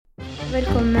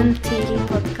Velkommen til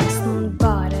podcasten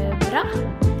Bare Bra.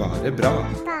 Bare bra.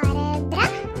 Bare bra.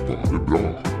 Bare bra.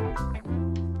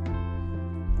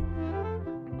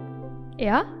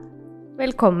 Ja,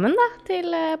 velkommen da til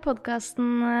podcasten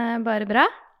Bare Bra.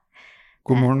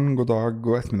 God morgen, god dag,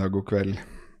 god ettermiddag, god kveld.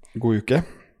 God uke.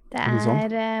 Det Er det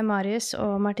sånn? Marius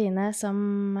og Martine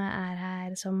som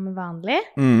her som vanlig.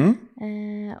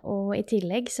 Og i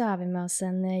tillegg så har vi med oss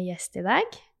en gjest i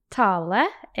dag. Tale,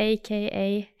 a.k.a.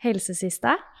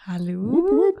 Helsesista.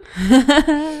 Hallo!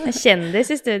 En kjendis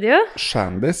i studio.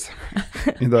 Kjendis.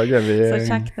 I dag er vi... Så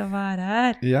kjekt å være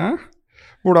her. Ja.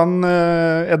 Hvordan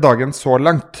er dagen så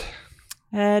langt?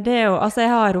 Det er jo, altså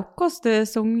jeg har rukket å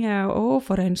synge «Å,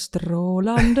 for en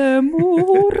strålende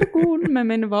morgen»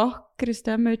 med min vakre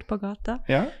stemme ut på gata.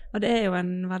 Ja. Og det er jo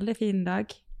en veldig fin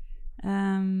dag.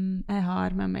 Jeg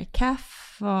har med meg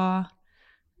kaffe og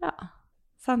ja,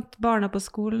 sendt barna på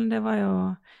skolen. Det var jo,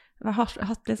 jeg har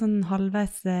hatt litt sånn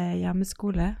halvveis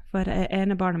hjemmeskole, for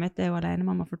ene barnet mitt er jo alene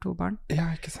mamma for 2 barn.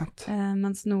 Ja, ikke sant.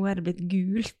 Mens nå er det blitt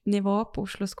gult nivå på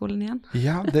Oslo-skolen igjen.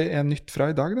 Ja, det er nytt fra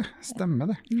i dag, det.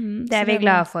 Stemmer det. Det er vi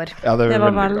glade for. Ja, det er vi Det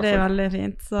var veldig glad veldig, for. veldig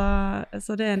fint.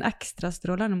 Så det er en ekstra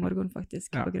strålende morgen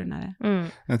faktisk, Ja. på grunn av det.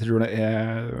 Jeg tror det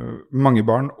er mange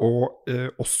barn, og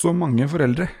også mange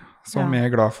foreldre, som Ja.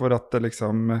 er glad for at det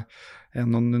liksom er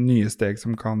noen nye steg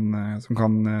som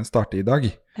kan starte i dag.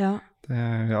 Ja.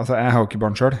 Altså, jeg har jo ikke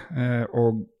barn selv,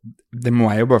 og det må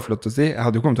jeg jo bare få lov til å si. Jeg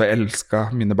hadde jo kommet til å elske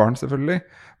mine barn, selvfølgelig,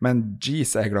 men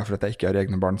jeez, jeg er glad for at jeg ikke har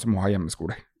egne barn som må ha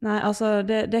hjemmeskole. Nei, altså,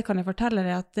 det kan jeg fortelle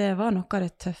deg at det var noe av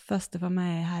det tøffeste for meg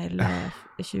i hele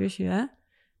 2020.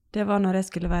 Det var når jeg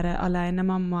skulle være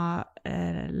alenemamma,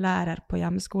 lærer på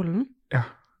hjemmeskolen Ja,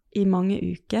 i mange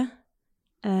uker,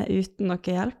 uten noe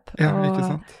hjelp. ja ikke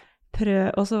sant?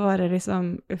 Og så var det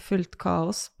liksom fullt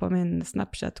kaos på min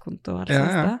Snapchat-konto. Og, Ja,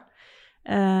 ja.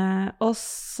 og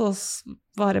så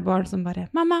var det barn som bare,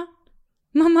 mamma,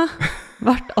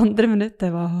 hvert andre minutt, det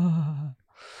var...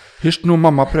 Hysj, nå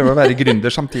mamma prøver å være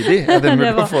gründer samtidig. Er det mulig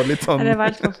Det var- å få litt sånn... Det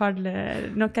var helt forferdelig.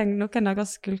 Noen dager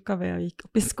skulka vi og gikk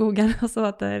opp i skogen, og så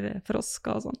var det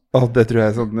frosker og sånn. Det tror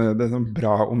jeg er sånn, det er sånn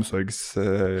bra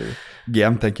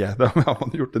omsorgsgen, tenker jeg. Da har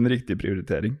man gjort en riktig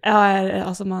prioritering. Ja,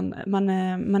 altså,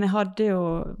 men jeg hadde jo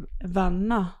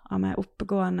venner av meg,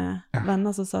 oppegående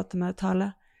venner som sa til meg,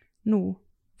 Tale, nå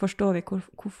forstår vi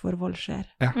hvorfor vold skjer.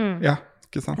 Ja, ja,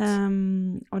 ikke sant?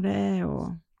 Og det er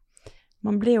jo,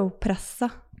 man blir jo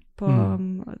presset på,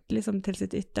 liksom til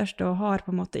sitt ytterste, og har på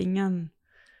en måte ingen,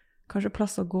 kanskje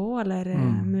plass å gå, eller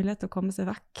mulighet til å komme seg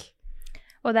vekk.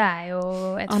 Og det er jo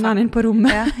et Annet inn på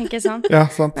rommet. Ja, ikke sant? Ja,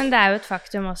 sant. Men det er jo et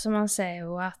faktum også, man ser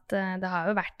jo at det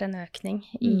har jo vært en økning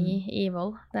i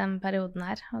vold den perioden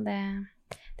her, og det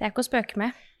er ikke å spøke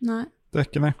med. Nei. Det er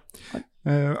ikke det.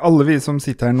 Alle vi som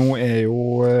sitter her nå er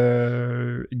jo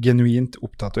genuint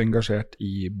opptatt og engasjert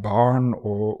i barn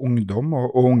og ungdom,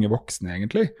 og unge voksne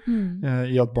egentlig,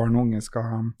 i at barn og unge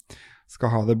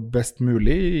skal ha det best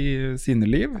mulig i sine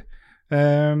liv.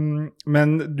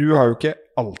 Men du har jo ikke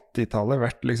alltid, Tale,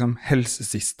 vært liksom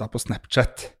helsesista på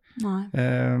Snapchat. Nei.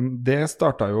 Det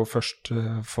startet jo først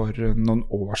for noen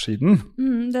år siden.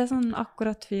 Det er sånn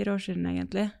akkurat 4 år siden,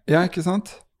 egentlig. Ja, ikke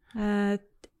sant?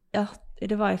 Ja,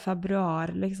 det var i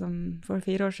februar, liksom, for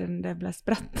 4 år siden det ble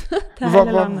spredt til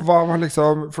hele landet. Hva var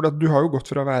liksom, for at du har jo gått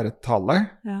fra å være Tale,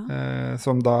 Ja.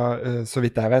 som da, så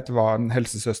vidt jeg vet, var en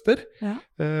helsesøster, Ja.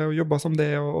 og jobbet som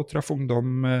det, og traff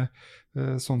ungdom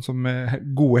sånn som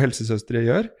gode helsesøstre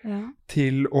gjør, Ja.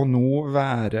 til å nå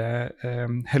være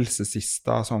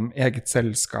helsesista som eget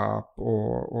selskap,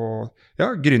 og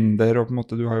ja, gründer, og på en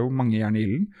måte, du har jo mange jern i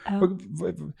ilden. Ja.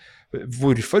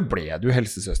 Hvorfor ble du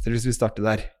helsesøster, hvis vi starter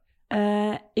der?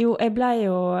 Jo, jeg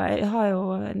har jo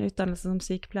en utdannelse som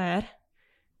sykepleier,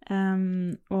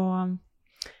 og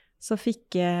så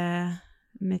fikk jeg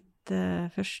mitt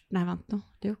nei, vent nå,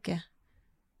 det er jo ikke.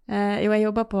 Jo, jeg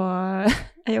jobbet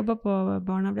på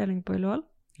barneavdelingen på Ullevål.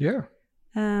 Ja.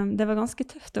 Det var ganske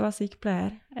tøft å være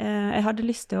sykepleier. Jeg hadde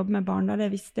lyst til å jobbe med barn, da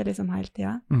det visste jeg liksom hele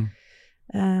tiden.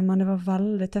 Men det var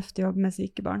veldig tøft å jobbe med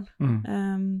syke barn.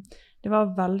 Det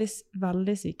var veldig,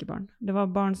 veldig syke barn. Det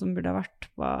var barn som burde ha vært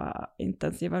på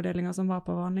intensivavdelinger, som var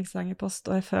på vanlig sengepost,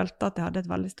 og jeg følte at jeg hadde et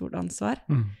veldig stort ansvar.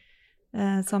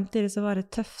 Samtidig så var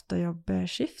det tøft å jobbe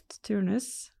skift,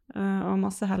 turnus, og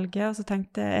masse helger, og så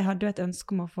tenkte jeg hadde jo et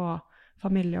ønske om å få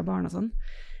familie og barn og sånn.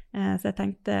 Så jeg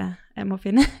tenkte jeg må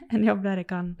finne en jobb der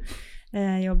jeg kan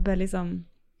jobbe liksom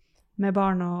med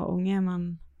barn og unge,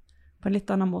 men på en litt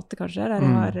annen måte kanskje, der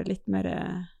jeg har litt mer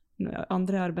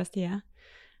andre arbeidstider.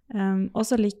 Og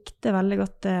så likte jeg veldig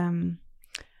godt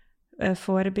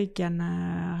forebyggende,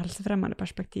 helsefremmende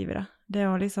perspektiver. Det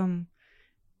å liksom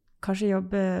kanskje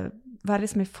jobbe være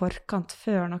liksom i forkant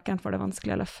før noen får det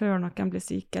vanskelig, eller før noen blir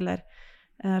syk, eller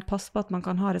passe på at man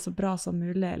kan ha det så bra som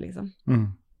mulig, liksom.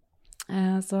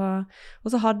 Og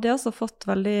så hadde jeg også fått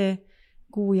veldig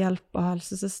god hjelp av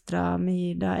helsesøstra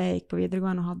mi da jeg gikk på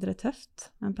videregående og hadde det tøft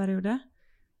en periode.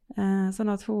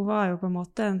 Sånn at hun var jo på en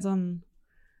måte en sånn,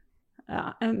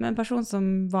 ja, en person som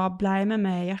ble med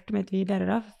meg i hjertet mitt videre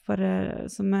da,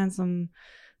 som en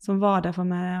som var der for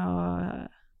meg,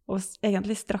 og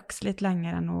egentlig straks litt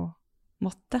lenger enn hun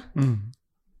måtte.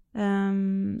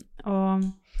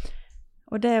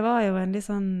 Og det var jo en litt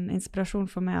sånn inspirasjon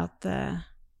for meg at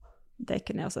det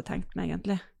kunne jeg også tenkt meg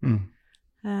egentlig.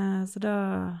 Så da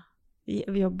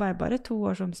jobbet jeg bare 2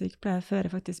 år som sykepleier før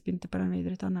jeg faktisk begynte på den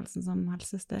videreutdannelsen som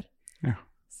helsesøster. Ja.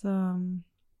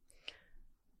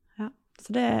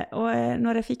 Så det, og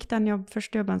når jeg fikk den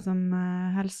første jobben som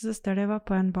helsesøster, det var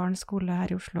på en barneskole her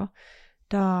i Oslo,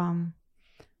 da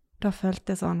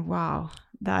følte jeg sånn, wow,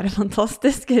 det er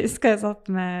fantastisk. Jeg husker jeg satt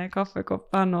med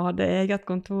kaffekoppen og hadde eget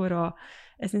kontor, og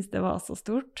jeg synes det var så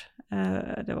stort.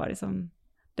 Det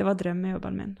var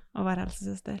drømmejobben min, å være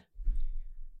helsesøster.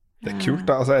 Det kult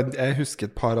da, altså jeg husker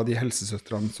et par av de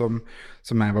helsesøstrene som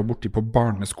jeg var borte på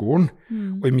barneskolen,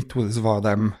 og i mitt hode så var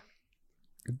de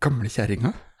gamle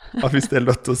kjerringer, hvis det er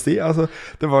lett å si. Altså,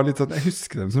 det var litt sånn, jeg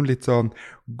husker dem som litt sånn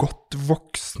godt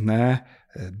voksne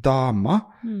damer,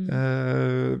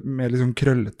 med liksom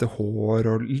krøllete hår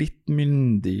og litt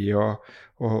myndig,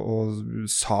 og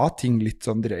sa ting litt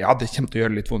sånn, ja, det kommer til å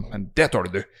gjøre litt vondt, men det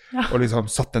tåler du. Ja. Og liksom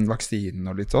satt den vaksinen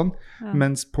og litt sånn. Ja.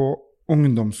 Mens på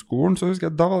ungdomsskolen, så husker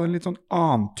jeg, da var det en litt sånn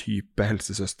annen type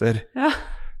helsesøster. Ja,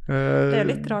 det er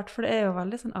litt rart, for det er jo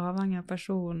veldig sånn avhengig av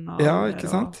personen. Ja, ikke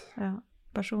sant? Ja,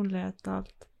 personlighet og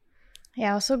alt. Jeg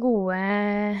har også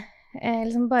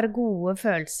liksom bare gode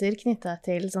følelser knyttet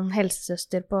til sånn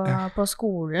helsesøster på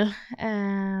skolen.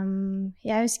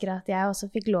 Jeg husker at jeg også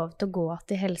fikk lov til å gå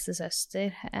til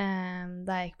helsesøster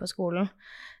da jeg gikk på skolen.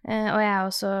 Og jeg er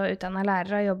også utdannet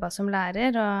lærer og har jobbet som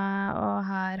lærer, og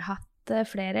har hatt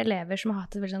flere elever som har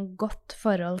hatt et veldig sånn godt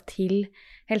forhold til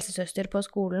helsesøster på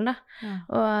skolen da. Ja.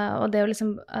 Og det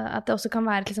liksom, at det også kan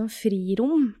være et liksom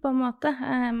frirom på en måte.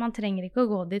 Man trenger ikke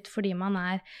å gå dit fordi man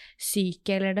er syk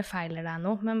eller det feiler deg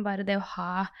noe, men bare det å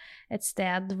ha et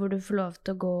sted hvor du får lov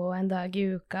til å gå en dag i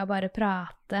uka, bare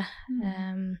prate.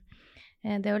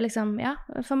 Det å liksom, ja,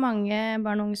 for mange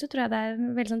barn og unge så tror jeg det er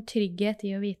en veldig sånn trygghet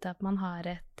i å vite at man har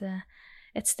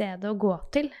et sted å gå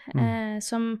til,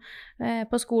 som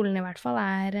på skolen i hvert fall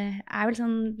er vel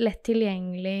sånn lett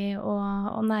tilgjengelig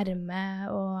og nærme,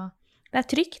 og det er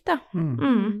trygt da.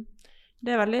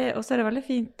 Det er veldig, og så er det veldig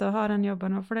fint å ha den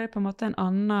jobben, for det er på en måte en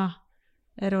annen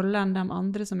rolle enn de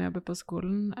andre som jobber på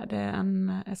skolen.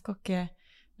 Jeg skal ikke,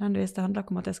 nødvendigvis det handler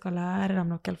ikke om at jeg skal lære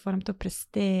dem noe, eller få dem til å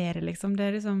prestere, liksom. Det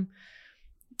er liksom,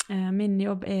 min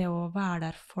jobb er å være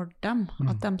der for dem,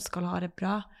 at de skal ha det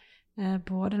bra.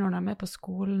 Både når de er på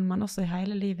skolen, men også i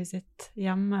hele livet sitt,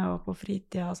 hjemme og på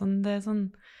fritida. Sånn, det er sånn,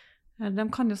 de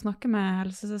kan jo snakke med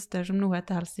helsesøster, som nå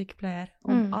heter helsesykepleier,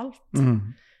 om alt.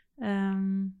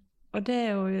 Og det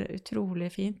er jo utrolig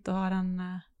fint å ha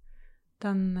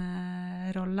den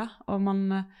rollen. Og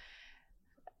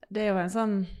det er jo en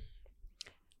sånn,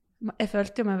 jeg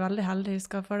følte jo meg veldig heldig,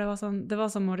 husker, for det var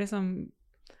som å liksom,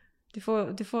 du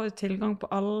får jo tilgang på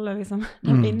alle liksom,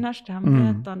 de innerste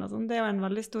hemmelighetene og sånn. Det er jo en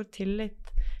veldig stor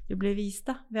tillit du blir vist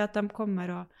da, ved at de kommer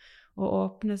og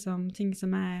åpner som ting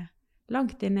som er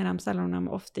langt inne i dem, selv om de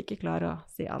ofte ikke klarer å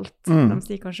si alt. De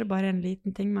sier kanskje bare en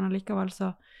liten ting, men allikevel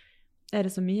så er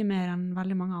det så mye mer enn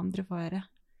veldig mange andre får gjøre.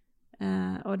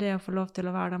 Og det å få lov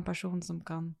til å være den personen som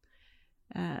kan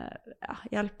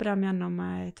hjelpe dem gjennom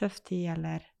en tøff tid,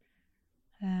 eller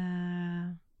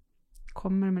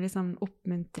kommer med liksom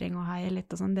oppmuntring og heier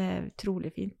litt og sånn, det er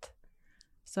utrolig fint.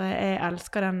 Så jeg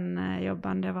elsker den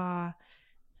jobben. Det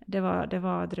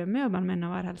var drømmejobben min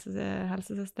å være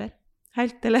helsesøster.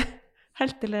 Helt til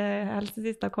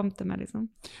helsesista kom til meg, liksom.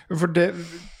 For det,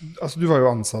 altså du var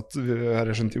jo ansatt,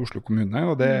 har jeg skjønt, i Oslo kommune,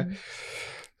 og det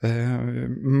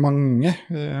mange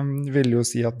vil jo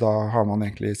si at da har man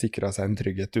egentlig sikret seg en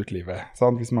trygghet ut livet,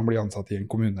 sant? Hvis man blir ansatt i en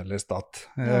kommune eller stat.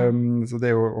 Så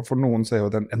det er jo, og for noen så er jo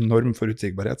det en enorm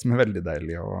forutsigbarhet som er veldig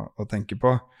deilig å tenke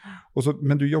på. Også,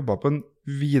 men du jobbet på en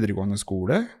videregående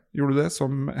skole, gjorde du det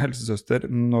som helsesøster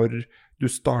når du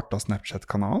startet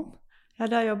Snapchat-kanalen? Ja,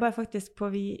 da jobbet jeg faktisk på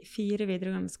 4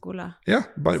 videregående skoler. Ja,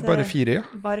 bare 4, ja.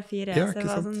 Bare 4, ja, så jeg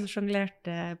var sånn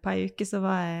sjonglerte på en uke, så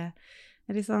var jeg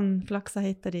litt sånn flaksa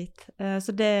hit og dit.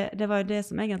 Så det var jo det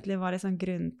som egentlig var liksom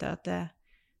grunnen til at jeg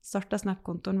startet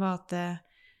Snap-kontoen, var at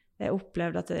jeg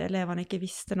opplevde at elevene ikke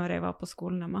visste når jeg var på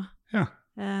skolen hjemme. Ja.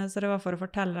 Så det var for å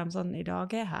fortelle dem sånn, i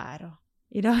dag er jeg her, og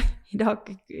i dag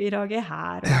er jeg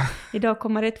her, og i dag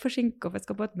kommer jeg litt forsinket, for jeg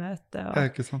skal på et møte, og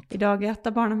ikke sant. I dag er et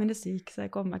av barna mine syk, så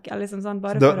jeg kommer ikke, liksom sånn,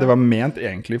 bare det var ment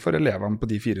egentlig for elevene på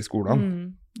de 4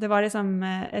 skolene. Det var liksom,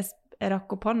 jeg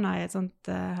rakk opp hånda i et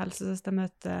sånt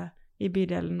helsesøstermøte i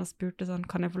bydelen, og spurte sånn,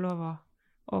 kan jeg få lov å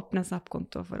åpne en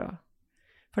Snap-konto for å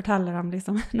fortelle dem,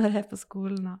 liksom, når jeg er på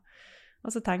skolen, og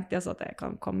så tenkte jeg så at jeg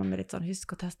kan komme med litt sånn,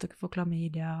 husk å teste dere for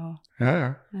klamydia.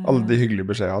 Alle de hyggelige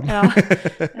beskjedene.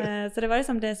 Så det var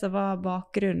liksom det som var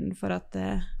bakgrunnen for at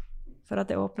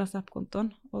jeg åpnet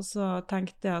Snap-kontoen. Og så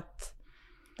tenkte jeg at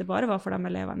det bare var for de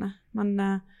elevene.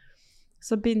 Men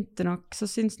så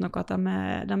syntes nok at de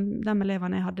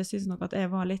elevene jeg hadde, syntes nok at jeg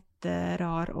var litt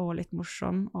rar og litt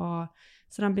morsom.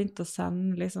 Så de begynte å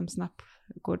sende liksom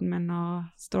Snap-koden min og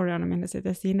storyene mine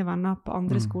til sine venner på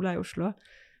andre skoler i Oslo.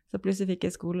 Så plutselig fikk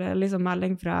jeg liksom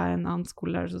melding fra en annen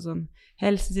skole, sånn,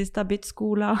 helsesista bytt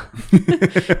skoler.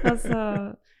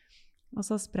 og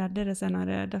så spredde det seg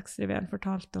når Dagsrevyen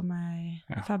fortalte om meg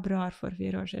i februar for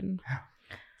 4 år siden.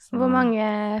 Så, hvor mange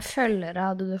følgere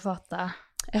hadde du fått da?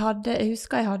 Jeg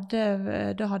husker jeg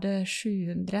hadde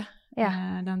 700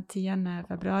 den 10.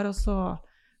 februar, og så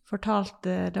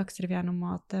fortalte Dagsrevyen om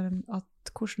at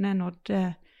hvordan jeg nådde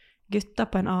gutter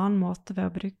på en annen måte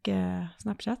ved å bruke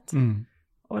Snapchat.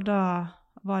 Og da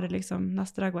var det liksom,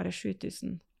 neste dag var det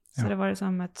 7000. Så det var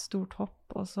liksom et stort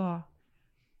hopp, og så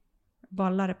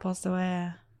ballet det på seg, og jeg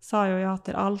sa jo ja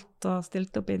til alt, og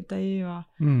stilte opp intervjuer.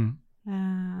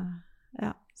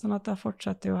 Sånn at da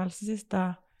fortsatte jo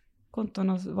helsesista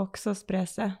kontoen å vokse og spre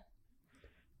seg.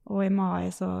 Og i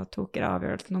mai så tok jeg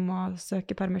avgjørelsen om å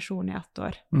søke permisjon i 1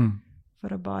 år,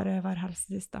 for å bare være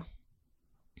helsesista.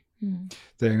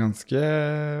 Det er ganske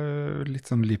litt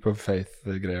sånn leap of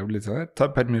faith-greier. Jeg tar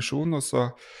permisjon, og så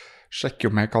sjekker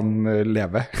om jeg kan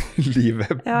leve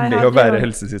livet med å være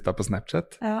helsesista på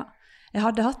Snapchat. Ja, jeg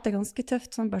hadde hatt det ganske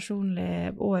tøft sånn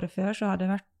personlig. Året før så hadde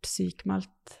jeg vært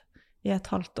sykmeldt i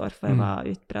 1,5 år, for jeg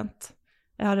var utbrent.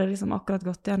 Jeg hadde liksom akkurat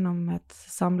gått gjennom et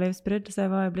samlivsbrudd, så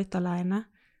jeg var jo blitt alene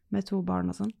med 2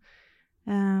 barn og sånn.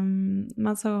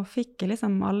 Men så fikk jeg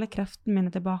liksom alle kreftene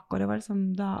mine tilbake, og det var liksom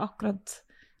akkurat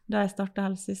da jeg startet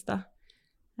helsesista.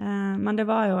 Men det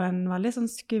var jo en veldig sånn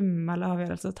skummel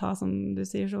avgjørelse å ta, som du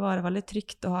sier, så var det veldig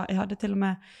trygt å ha. Jeg hadde til og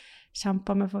med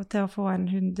kjempet meg til å få en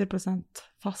 100%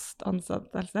 fast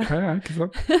ansettelse. Ikke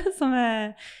sant?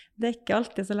 Det er ikke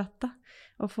alltid så lett da,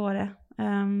 å få det.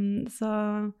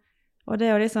 Og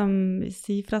det å liksom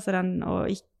si fra seg den og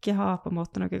ikke ha på en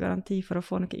måte noen garanti for å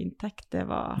få noe inntekt, det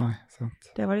var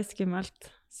litt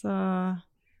skummelt. Så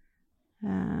i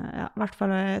hvert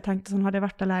fall jeg tenkte sånn, hadde jeg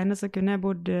vært alene så kunne jeg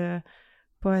bodd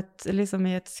på liksom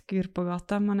i et skur på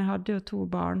gata, men jeg hadde jo 2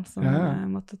 barn som jeg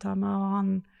måtte ta med,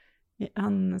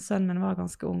 og sønnen min var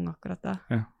ganske ung akkurat da.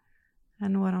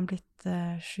 Nå har han blitt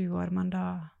 7 år, men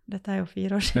dette er jo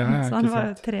 4 år siden, så han var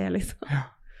jo 3 liksom.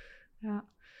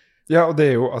 Ja, og det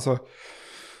er jo, altså,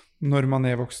 når man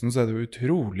er voksen så er det jo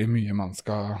utrolig mye man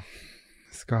skal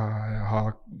ha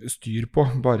styr på,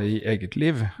 bare i eget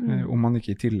liv, om man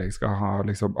ikke i tillegg skal ha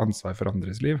liksom, ansvar for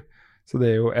andres liv. Så det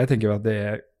er jo, jeg tenker at det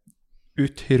er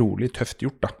utrolig tøft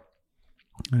gjort da,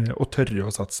 å tørre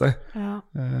å satse.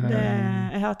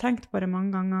 Jeg har tenkt på det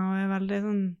mange ganger, og jeg er veldig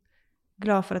sånn,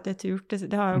 glad for at jeg har gjort det.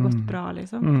 Det har jo gått bra,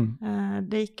 liksom.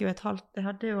 Det gikk jo jeg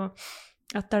hadde jo,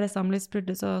 etter det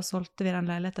samlivsbruddet så solgte vi den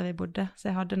leiligheten vi bodde, så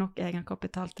jeg hadde nok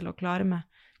egenkapital til å klare meg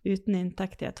uten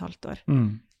inntekt i 1,5 år.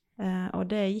 Og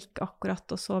det gikk akkurat,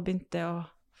 og så begynte jeg å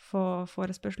få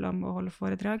forespørsel om å holde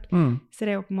foredrag. Så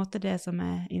det er jo på en måte det som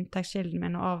er inntektskilden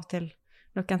min, og av og til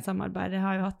noen samarbeid. Jeg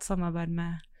har jo hatt samarbeid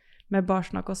med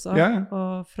Barsnakk også,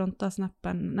 og frontet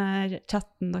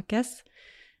chatten deres.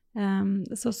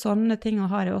 Så sånne ting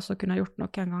har jeg også kunnet gjort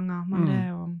noen ganger, men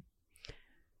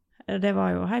det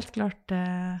var jo helt klart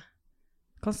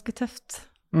ganske tøft.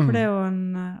 For det er jo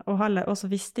og så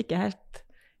visste ikke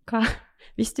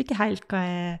helt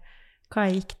hva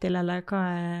jeg gikk til, eller hva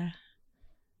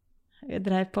jeg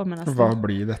drev på med nesten. Hva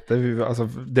blir dette? Altså,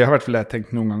 det har i hvert fall jeg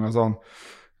tenkt noen ganger sånn,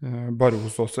 bare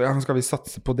hos oss, ja, skal vi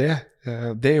satse på det?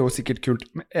 Det er jo sikkert kult.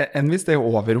 Enn hvis det er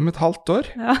over om 1,5 år?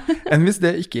 Enn hvis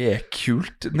det ikke er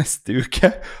kult neste uke?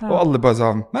 Og alle bare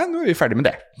sånn, nei, nå er vi ferdig med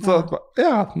det. Så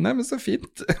nei, men så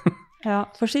fint. Ja,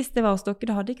 for sist det var hos dere,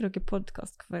 da hadde ikke dere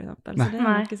podcast, for eksempel. Så det er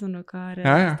noe som dere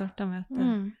har startet med.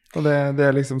 Og det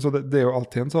er liksom, så det er jo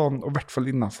alltid en sånn, og i hvert fall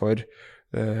innenfor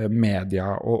media,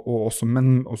 og også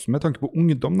med tanke på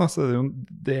ungdom, da, så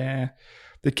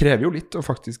det krever jo litt å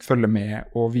faktisk følge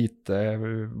med og vite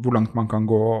hvor langt man kan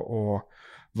gå, og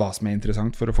hva som er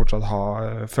interessant for å fortsatt ha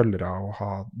følgere og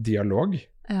ha dialog.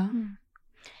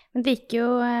 Men det gikk jo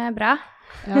bra.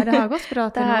 Ja, det har gått bra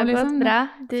til nå, liksom. Gått bra.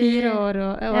 4 år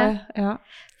ja.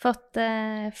 Fått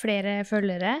flere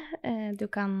følgere. Du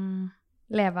kan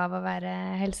leve av å være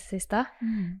helsesista.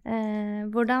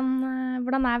 Hvordan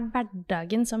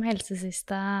hverdagen som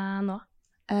helsesista nå?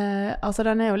 Altså,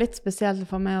 den jo litt spesiell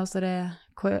for meg også, det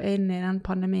inn i den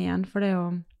pandemien, for det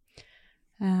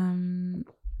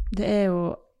er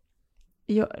jo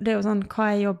sånn, hva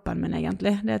jobben min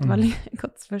egentlig? Det et veldig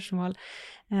godt spørsmål.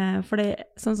 For det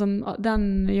sånn som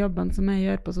den jobben som jeg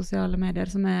gjør på sosiale medier,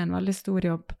 som en veldig stor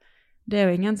jobb, det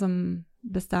jo ingen som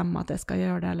bestemmer at jeg skal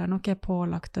gjøre det, eller noe jeg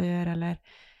pålagt å gjøre, eller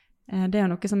det jo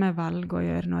noe som jeg velger å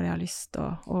gjøre når jeg har lyst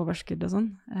og overskudd og sånn.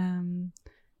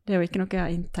 Det jo ikke noe jeg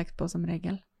har inntekt på som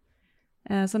regel.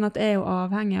 Sånn at jeg jo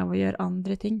avhengig av å gjøre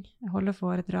andre ting. Jeg holder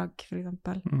foredrag, for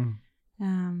eksempel.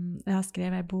 Jeg har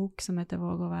skrevet en bok som heter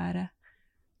Våg å være.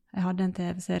 Jeg hadde en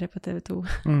TV-serie på TV2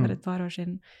 for et par år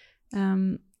siden.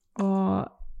 Og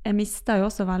jeg mistet jo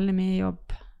også veldig mye jobb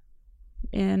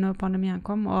når pandemien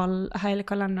kom, og hele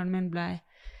kalenderen min ble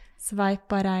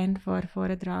sveipet rein for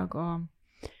foredrag, og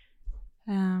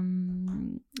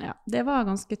ja, det var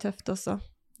ganske tøft også.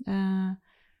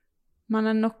 Men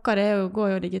noe av det går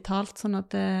jo digitalt, sånn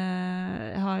at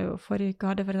jeg har jo forrige uke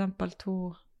hadde for eksempel 2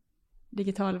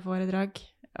 digitale foredrag,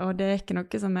 og det ikke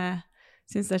noe som jeg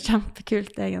synes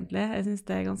kjempekult egentlig. Jeg synes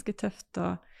det ganske tøft å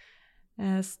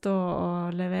stå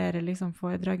og levere liksom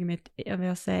foredraget mitt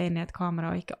ved å se inn i et kamera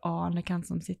og ikke ane hvem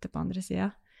som sitter på andre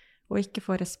siden, og ikke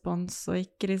få respons, og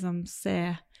ikke liksom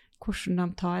se hvordan de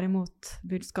tar imot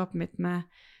budskapet mitt med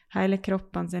hele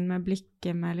kroppen sin, med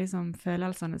blikket, med liksom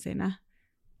følelsene sine.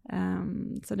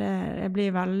 Så jeg blir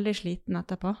veldig sliten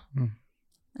etterpå.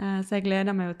 Så jeg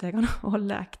gleder meg jo til jeg kan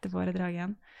holde ekte foredrag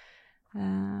igjen.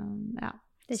 Ja.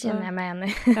 Det kjenner jeg meg igjen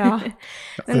i. Ja.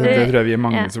 Det tror jeg vi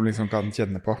mange som liksom kan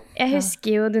kjenne på. Jeg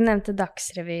husker jo, du nevnte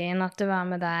Dagsrevyen, at du var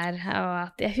med der, og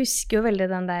at jeg husker jo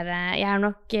veldig den der, jeg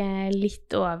nok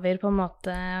litt over på en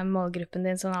måte målgruppen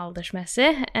din sånn aldersmessig,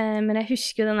 men jeg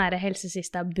husker jo den der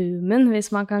helsesista-boomen,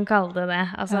 hvis man kan kalle det.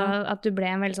 Altså at du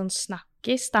ble en veldig sånn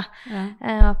snakkis, da.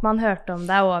 At man hørte om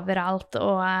deg overalt,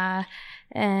 og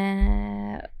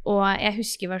jeg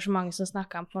husker det var så mange som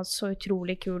snakket om på en måte så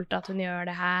utrolig kult at hun gjør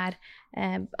det her.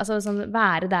 Altså sånn,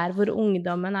 være der hvor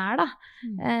ungdommen da.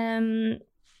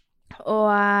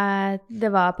 Og det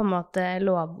var på en måte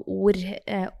lovord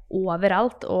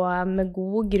overalt, og med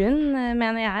god grunn,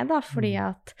 mener jeg da, fordi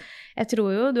at jeg tror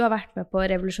jo du har vært med på å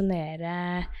revolusjonere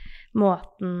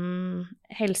måten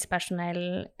helsepersonell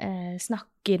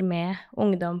snakker med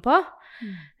ungdom på.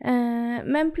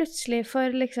 Men plutselig for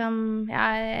liksom,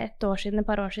 et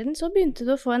par år siden, så begynte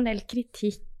du å få en del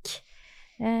kritikk.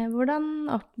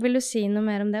 Vil du si noe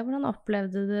mer om det? Hvordan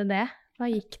opplevde du det? Hva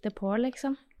gikk det på,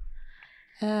 liksom?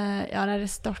 Ja, det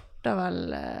startet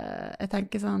vel, jeg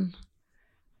tenker sånn,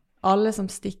 alle som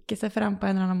stikker seg frem på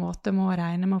en eller annen måte må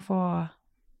regne med å få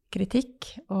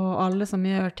kritikk, og alle som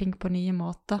gjør ting på nye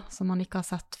måter, som man ikke har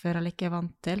sett før eller ikke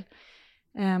vant til,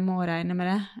 må regne med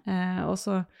det. Og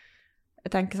så, jeg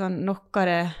tenker sånn, noe av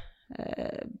det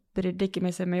brydde ikke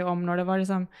meg så mye om når det var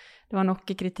noe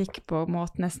kritikk på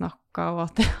måten jeg snakket, og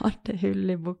at jeg hadde hull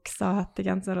i buksa og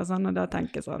hettegenser og sånn, og da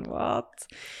tenker jeg sånn, what?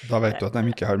 Da vet du at de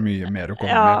ikke har mye mer å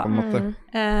komme med, på en måte.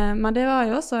 Men det var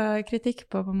jo også kritikk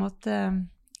på en måte,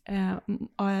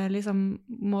 liksom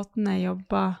måten jeg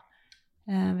jobbet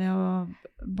ved å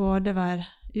både være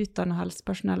utdannet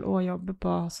helsepersonell og jobbe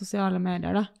på sosiale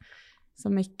medier, da.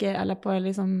 Som ikke, eller på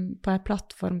en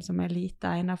plattform som lite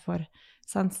egnet for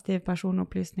sensitive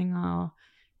personopplysninger, og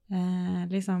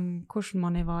liksom hvordan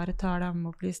man ivaretar de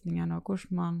opplysningene, og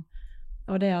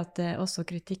det at det også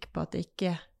kritikk på at det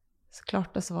ikke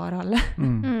klarte å svare alle.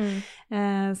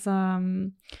 Så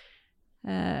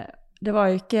det var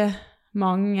jo ikke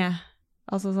mange,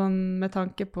 altså sånn med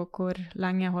tanke på hvor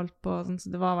lenge jeg holdt på, sånn, så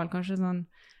det var vel kanskje sånn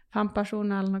 5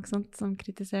 personer eller noe sånt som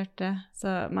kritiserte.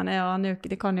 Men jeg aner jo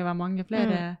ikke, det kan jo være mange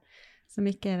flere som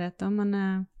ikke jeg vet om, men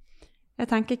jeg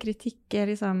tenker kritikk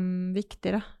liksom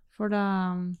viktig, da. For da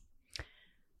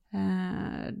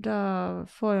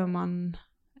får jo man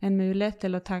en mulighet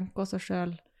til å tenke seg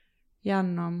selv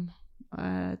gjennom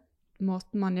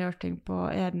måten man gjør ting på.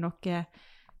 Det noe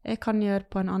jeg kan gjøre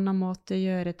på en annen måte,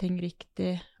 gjøre ting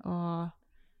riktig, og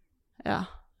ja,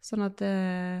 sånn at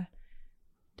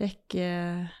det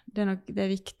er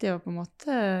viktig å på en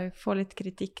måte få litt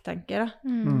kritikk, tenker jeg da.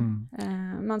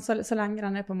 Men så lenge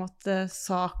den på en måte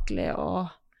saklig og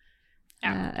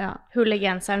Hull i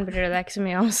genseren bryr du deg ikke så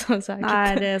mye om, sånn sagt.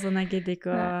 Nei, det sånn jeg gidder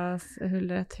ikke å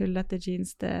hullete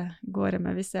jeans, det går jeg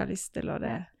med hvis jeg har lyst til, og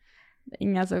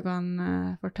ingen som kan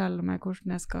fortelle meg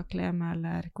hvordan jeg skal kle meg,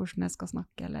 eller hvordan jeg skal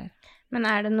snakke, eller... Men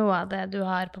det noe av det du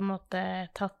har på en måte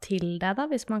tatt til deg da,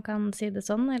 hvis man kan si det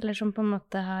sånn, eller som på en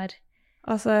måte har...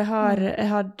 Altså, jeg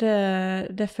hadde...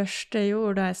 Det første jeg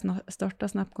gjorde da jeg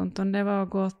startet Snap-kontoen, det var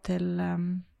å gå til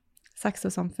Sex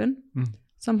og Samfunn,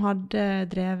 som hadde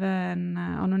drevet en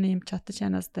anonym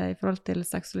chattetjeneste i forhold til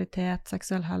seksualitet,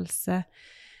 seksuell helse,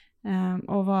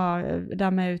 og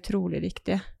de utrolig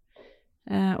viktige.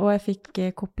 Og jeg fikk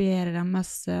kopiere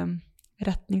deres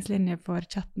retningslinjer for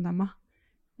chatten deres,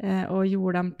 og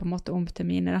gjorde dem på en måte om til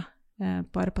mine da,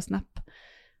 bare på Snap.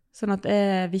 Sånn at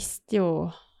jeg visste jo,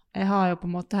 jeg har jo på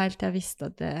en måte helt til jeg visste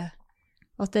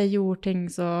at jeg gjorde ting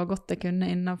så godt jeg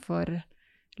kunne innenfor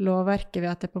lovverket,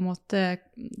 ved at jeg på en måte,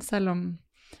 selv om,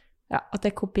 ja, at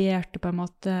jeg kopierte på en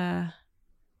måte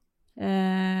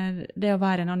det å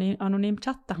være en anonym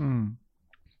chat da.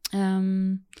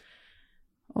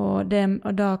 Og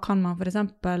da kan man for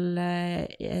eksempel,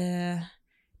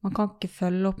 man kan ikke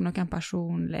følge opp noen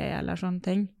personlig eller sånne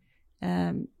ting.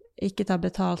 Ikke ta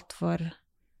betalt for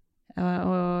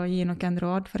å gi noen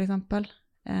råd, for eksempel.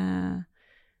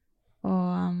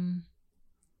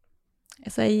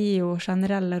 Så jeg gir jo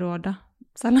generelle råd da,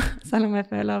 selv om jeg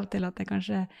føler av og til at jeg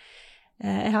kanskje...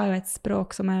 Jeg har jo et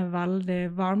språk som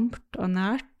veldig varmt og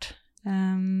nært,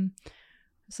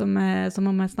 som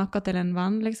om jeg snakker til en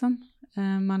venn, liksom.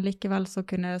 Men likevel så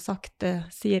kan jeg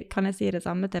si det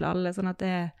samme til alle, sånn at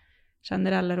det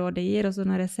generelle rådet jeg gir, og så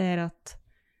når jeg ser at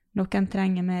noen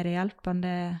trenger mer hjelp enn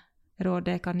det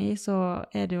rådet jeg kan gi, så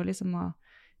det jo liksom å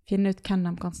finne ut hvem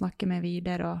de kan snakke med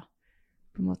videre, og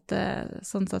på en måte,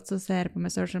 sånn sett så ser jeg på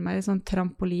meg selv som en sånn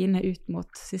trampoline ut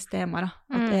mot systemer, da.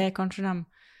 At jeg kanskje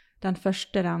den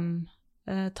første de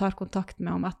tar kontakt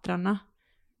med om et eller annet,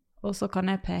 og så kan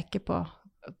jeg peke på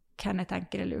hvem jeg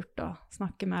tenker lurt å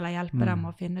snakke med, eller hjelpe dem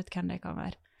å finne ut hvem det kan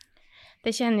være.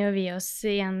 Det kjenner jo vi oss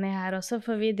igjen i her også,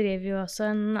 for vi driver jo også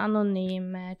en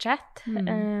anonym chat,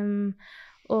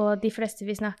 og de fleste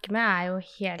vi snakker med jo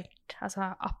helt,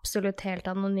 altså absolutt helt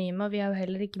anonyme, og vi har jo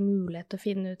heller ikke mulighet til å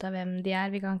finne ut av hvem de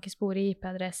vi kan ikke spore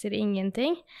IP-adresser,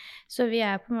 ingenting. Så vi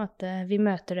på en måte, vi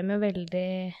møter dem jo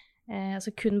veldig,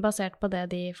 altså kun basert på det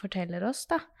de forteller oss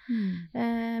da.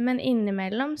 Men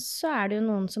innimellom så det jo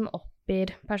noen som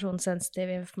oppgir personsensitiv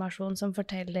informasjon, som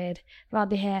forteller hva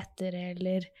de heter,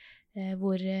 eller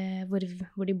hvor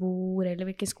de bor, eller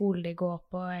hvilken skole de går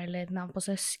på, eller navn på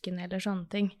søsken, eller sånne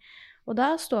ting. Og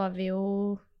da står vi jo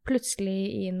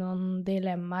plutselig i noen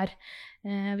dilemmaer,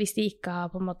 hvis de ikke har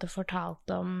på en måte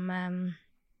fortalt om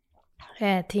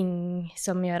ting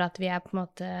som gjør at vi på en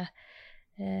måte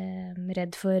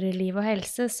redd for liv og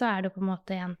helse, så det på en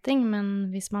måte en ting, men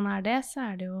hvis man det,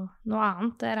 så det jo noe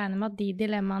annet. Jeg regner med at de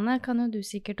dilemmaene kan jo du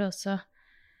sikkert også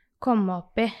komme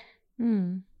opp i.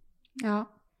 Ja,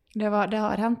 det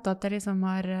har hendt at det liksom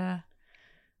har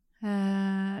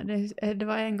det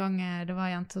var en gang det var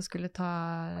en jente som skulle ta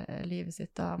livet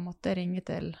sitt, da måtte jeg ringe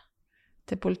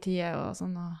til politiet og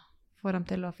sånn, og få dem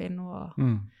til å finne noe.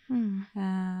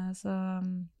 Så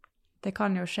det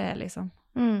kan jo skje, liksom.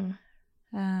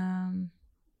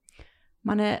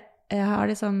 Men jeg har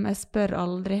liksom, jeg spør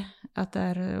aldri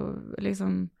etter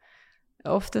liksom,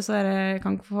 ofte så jeg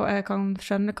kan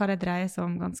skjønne hva det dreier seg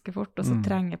om ganske fort, og så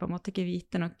trenger jeg på en måte ikke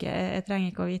vite noe, jeg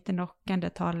trenger ikke å vite noen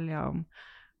detaljer om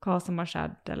hva som har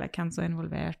skjedd, eller hvem som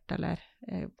involvert, eller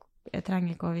jeg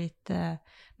trenger ikke å vite,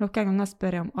 noen ganger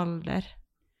spør jeg om alder,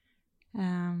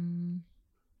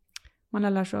 men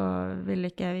ellers så vil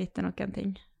ikke jeg vite noen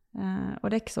ting, og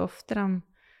det ikke så ofte de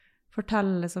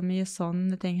fortelle så mye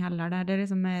sånne ting heller. Det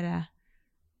liksom mer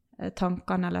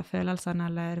tankene eller følelsene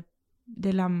eller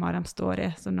dilemmaer de står i,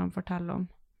 som de forteller om.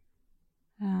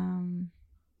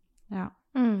 Ja.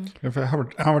 Ja, for jeg har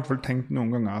i hvert fall tenkt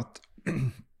noen ganger at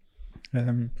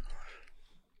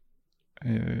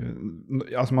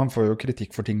altså man får jo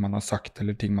kritikk for ting man har sagt,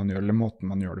 eller ting man gjør, eller måten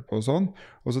man gjør det på og sånn.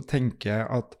 Og så tenker jeg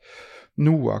at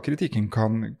noe av kritikken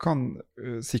kan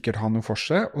sikkert ha noe for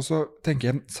seg, og så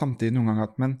tenker jeg samtidig noen ganger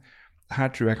at men her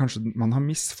tror jeg kanskje man har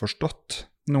misforstått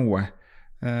noe.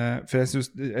 For jeg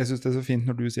synes det så fint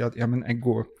når du sier at ja, men jeg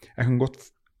kan godt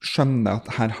skjønne at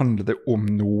her handler det om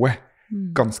noe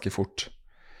ganske fort.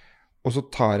 Og så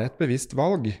tar jeg et bevisst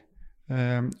valg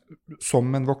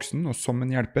som en voksen og som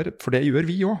en hjelper, for det gjør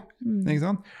vi også, ikke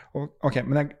sant? Og, ok,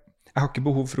 men jeg har ikke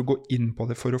behov for å gå inn på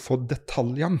det for å få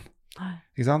detaljene.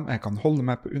 Ikke sant? Jeg kan holde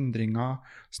meg på undringer,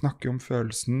 snakke om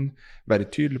følelsen,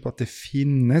 være tydelig på at det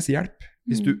finnes hjelp,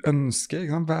 hvis du ønsker,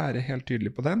 ikke sant? Være helt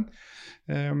tydelig på den.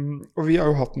 Og vi har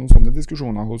jo hatt noen sånne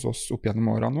diskusjoner hos oss opp gjennom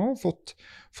årene nå,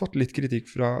 fått litt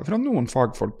kritikk fra noen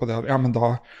fagfolk på det, ja, men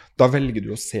da velger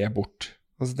du å se bort.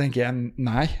 Og så tenker jeg,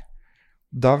 nei,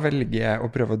 da velger jeg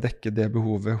å prøve å dekke det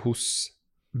behovet hos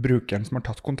brukeren som har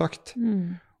tatt kontakt.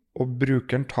 Og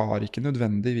brukeren tar ikke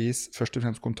nødvendigvis først og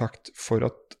fremst kontakt for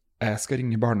at jeg skal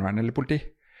ringe barnevern eller politi.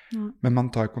 Men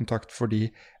man tar kontakt fordi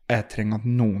jeg trenger at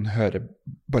noen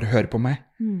bare hører på meg.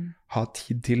 Ha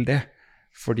tid til det.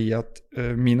 Fordi at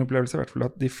min opplevelse er i hvert fall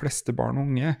at de fleste barn og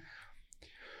unge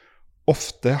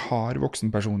ofte har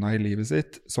voksenpersoner i livet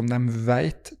sitt som de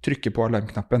vet trykker på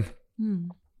alarmknappen.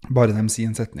 Bare de sier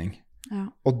en setning.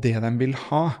 Og det de vil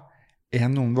ha er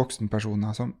noen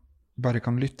voksenpersoner som bare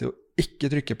kan lytte og ikke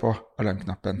trykke på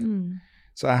alarmknappen.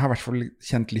 Så jeg har i hvert fall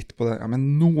kjent litt på det. Ja,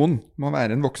 men noen må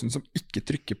være en voksen som ikke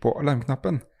trykker på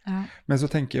alarmknappen. Men så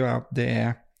tenker jeg at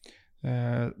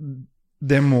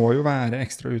det må jo være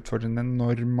ekstra utfordrende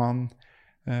når man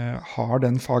har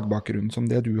den fagbakgrunnen som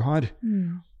det du har.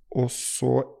 Og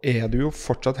så er du jo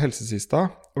fortsatt helsesista,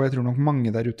 og jeg tror nok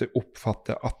mange der ute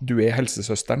oppfatter at du er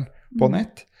helsesøsteren på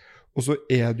nett, og så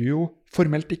er du jo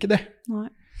formelt ikke det. Nei.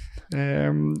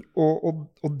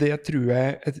 Og det tror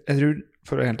jeg tror,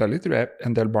 for å være helt ærlig, tror jeg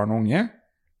en del barn og unge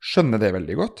skjønner det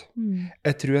veldig godt.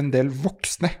 Jeg tror en del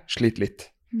voksne sliter litt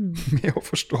med å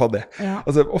forstå det.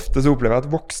 Altså, ofte så opplever jeg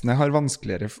at voksne har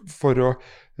vanskeligere for å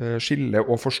skille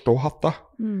og forstå hatta.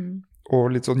 Og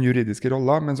litt sånn juridiske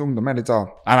roller, mens ungdom er litt sånn,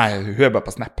 nei, hun er bare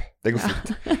på Snap, det går fint.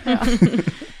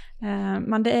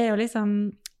 Men det er jo liksom,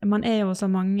 man er jo så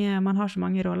mange, man har så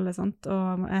mange roller, sant?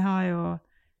 Og jeg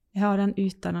har den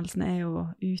utdannelsen, jeg er jo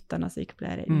utdannet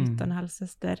sykepleier, utdannet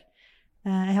helsesøster.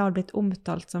 Jeg har blitt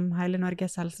omtalt som hele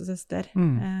Norges helsesøster,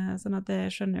 sånn at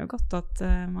jeg skjønner jo godt at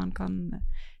man kan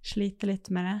slite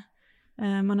litt med det.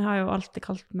 Men jeg har jo alltid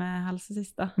kalt meg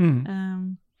helsesista.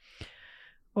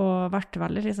 Og vært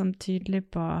veldig liksom tydelig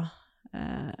på,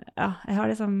 jeg har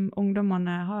liksom,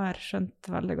 ungdommene har skjønt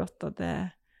veldig godt at de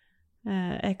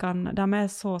er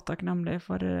så takknemlige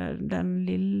for den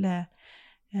lille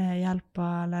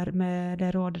hjelpa, eller med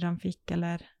det rådet de fikk,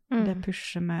 eller det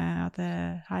pushet med at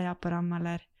jeg heier på dem,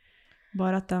 eller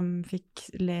bare at de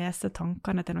fikk lese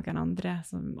tankene til noen andre,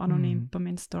 som anonymt på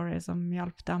min story, som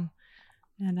hjalp dem.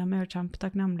 De er jo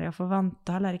kjempetakknemlige, og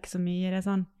forventer heller ikke så mye. Det er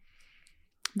sånn,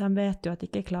 de vet jo at de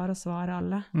ikke klarer å svare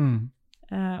alle.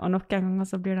 Og noen ganger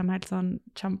så blir de helt sånn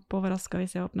kjempeoverrasket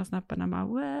hvis jeg åpner snappen, og de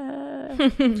bare,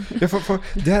 ja, for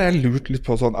det har jeg lurt litt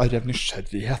på sånn av ren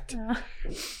nysgjerrighet.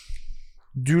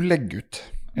 Du legger ut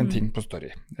en ting på story.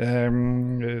 Jeg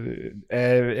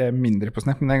er mindre på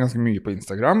Snap, men jeg er ganske mye på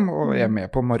Instagram, og jeg er med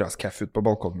på morgenskaffe ut på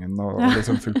balkongen og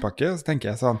liksom full pakke, og så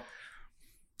tenker jeg sånn,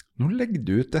 nå legger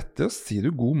du ut dette, og så sier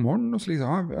du god morgen, og så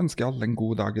liksom, ønsker alle en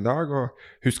god dag i dag, og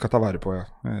husk å ta vare på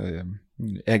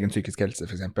egen psykisk helse,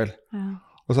 for eksempel.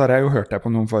 Og så har jeg jo hørt deg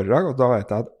på noen foredrag, og da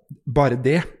vet jeg at bare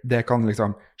det kan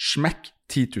liksom smekk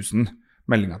 10 000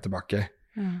 meldinger tilbake.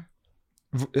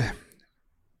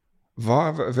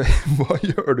 Hva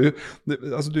gjør du?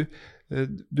 Altså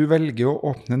du velger å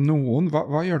åpne noen.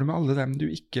 Hva gjør du med alle dem du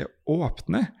ikke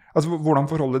åpner? Altså, hvordan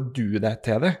forholder du deg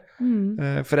til det?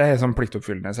 For jeg er sånn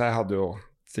pliktoppfyllende, så jeg hadde jo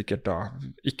sikkert da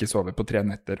ikke sovet på 3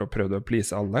 netter og prøvd å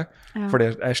please alle, for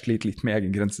jeg sliter litt med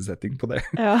egen grensesetting på det.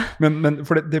 Men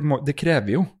for det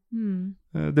krever jo.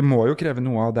 Det må jo kreve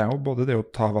noe av deg, og både det å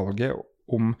ta valget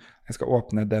om jeg skal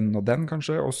åpne den og den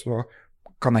kanskje, og så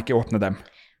kan jeg ikke åpne dem.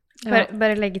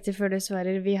 Bare legge til før du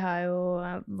svarer, vi har jo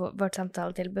vårt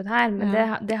samtaletilbud her, men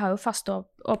det har jo faste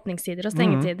åpningstider og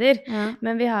stengetider,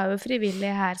 men vi har jo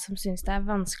frivillige her som synes det er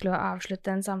vanskelig å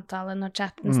avslutte en samtale når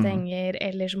chatten stenger,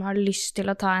 eller som har lyst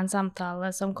til å ta en samtale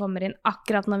som kommer inn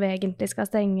akkurat når vi egentlig skal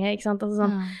stenge, ikke sant? Altså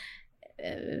sånn,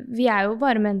 vi er jo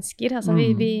bare mennesker, altså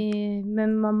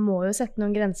men man må jo sette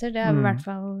noen grenser, det er i hvert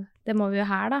fall, det må vi jo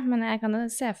her da, men jeg kan jo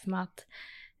se for meg at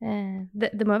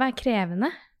det må jo være krevende.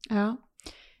 Ja.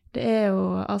 Det er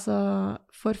jo, altså,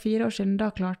 for 4 år siden, da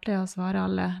klarte jeg å svare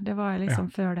alle. Det var liksom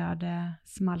før det hadde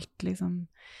smelt, liksom.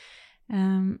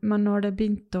 Men når det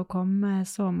begynte å komme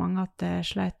så mange at jeg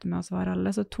sleit med å svare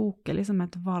alle, så tok jeg liksom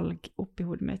et valg opp i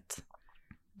hodet mitt.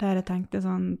 Der jeg tenkte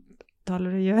sånn,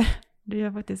 Tale, du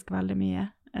gjør faktisk veldig mye.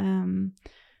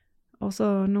 Og så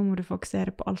nå må du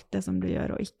fokusere på alt det som du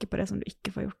gjør, og ikke på det som du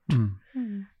ikke får gjort.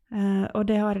 Og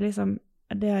det har jeg liksom,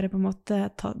 det har jeg på en måte,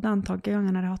 den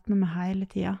tankegangen har jeg hatt med meg hele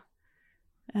tiden.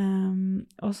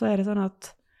 Og så er det sånn at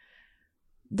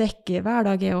det er ikke hver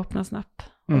dag jeg åpner Snap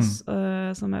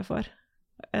som jeg får.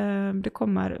 Det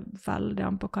kommer veldig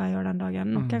an på hva jeg gjør den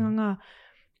dagen. Noen ganger,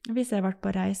 hvis jeg har vært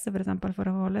på reise for eksempel for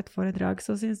å holde et foredrag,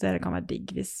 så synes jeg det kan være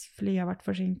digg hvis flyet har vært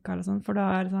forsinket eller sånn, for da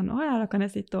er det sånn, da kan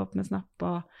jeg sitte og åpne Snap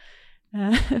og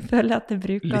føle at jeg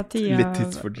bruker tiden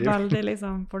veldig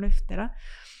liksom fornuftig da.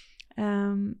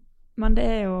 Men det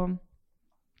er jo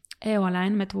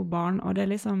alene med 2 barn, og det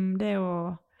er liksom, det er jo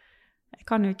jeg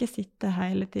kan jo ikke sitte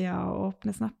hele tiden og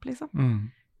åpne Snap, liksom.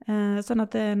 Sånn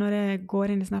at når jeg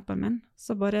går inn i Snappen min,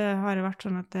 så bare har det vært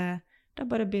sånn at det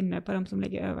bare begynner på dem som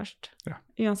ligger øverst. Ja.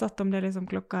 Uansett om det liksom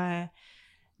klokka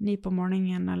 9 på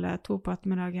morgenen, eller 2 på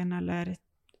ettermiddagen, eller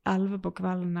 11 på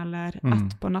kvelden, eller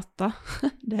 1 på natta.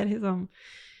 Det liksom,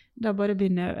 da bare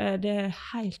begynner, det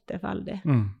helt tilfeldig.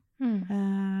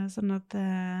 Sånn at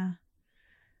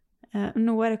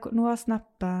nå har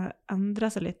Snap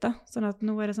endret seg litt da, sånn at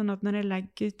nå det sånn at når jeg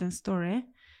legger ut en story,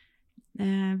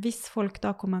 hvis folk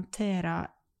da kommenterer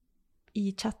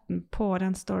i chatten på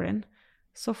den storyen,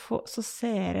 så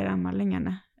ser jeg de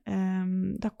meldingene.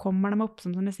 Da kommer de opp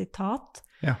som sånne sitat,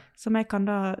 som jeg kan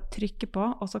da trykke på,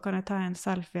 og så kan jeg ta en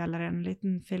selfie eller en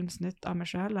liten filmsnutt av meg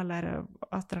selv, eller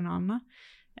etter en annen.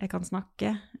 Jeg kan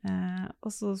snakke,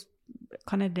 og så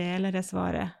kan jeg dele det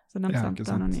svaret, så de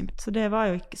sendte anonymt. Så det var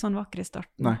jo ikke sånn vakker i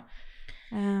starten.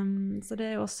 Så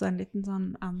det jo også en liten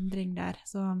sånn endring der.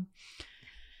 Så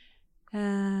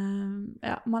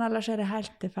man ellers det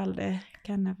helt tilfeldig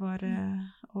hvem jeg får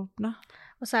åpne.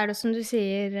 Og så det som du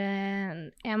sier,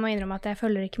 jeg må innrømme at jeg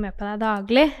følger ikke med på deg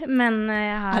daglig, men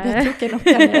jeg har... det tror ikke nok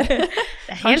jeg gjør.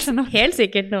 Det helt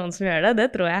sikkert noen som gjør det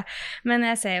tror jeg. Men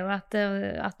jeg ser jo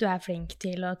at du flink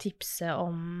til å tipse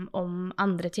om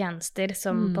andre tjenester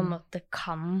som på en måte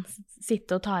kan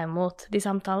sitte og ta imot de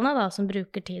samtalene, da, som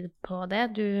bruker tid på det.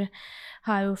 Du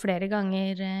har jo flere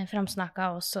ganger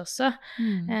fremsnakket oss også.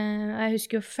 Jeg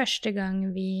husker jo første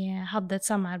gang vi hadde et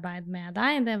samarbeid med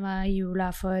deg, det var jula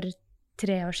for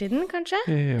 3 år siden, kanskje?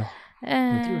 Ja,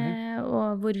 det tror jeg.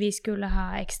 Og hvor vi skulle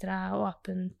ha ekstra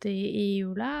åpent i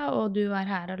jula, og du var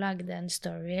her og lagde en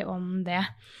story om det.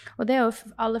 Og det jo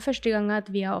aller første gang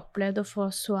at vi har opplevd å få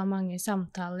så mange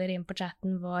samtaler inn på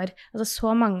chatten vår, altså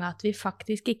så mange at vi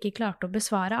faktisk ikke klarte å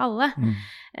besvare alle.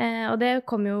 Og det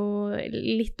kom jo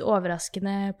litt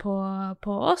overraskende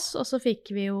på oss, og så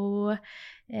fikk vi jo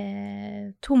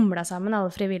tumla sammen alle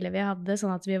frivillige vi hadde,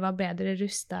 sånn at vi var bedre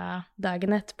rustet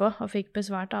dagen etterpå og fikk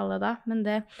besvart alle da. Men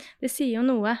det sier jo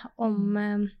noe om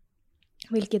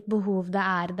hvilket behov det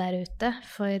der ute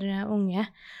for unge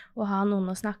å ha noen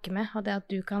å snakke med, og det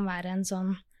at du kan være en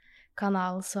sånn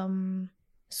kanal som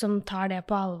tar det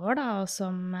på alvor da, og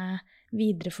som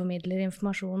videreformidler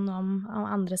informasjon om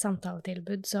andre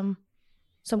samtaletilbud som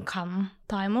kan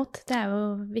ta imot. Det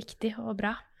jo viktig og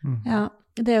bra. Ja,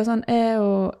 det jo sånn, jeg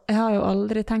har jo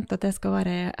aldri tenkt at det skal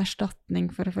være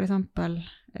erstatning for eksempel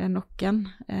noen,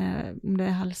 om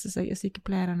det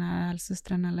helsesykepleierne,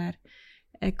 helsesøstrene eller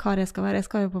hva det skal være. Jeg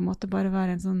skal jo på en måte bare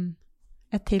være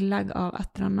et tillegg av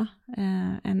et eller annet,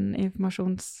 en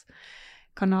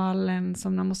informasjonskanal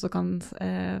som de også kan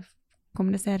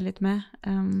kommunisere litt med.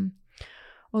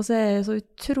 Og så jeg så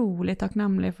utrolig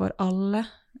takknemlig for alle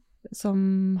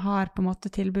som har på en måte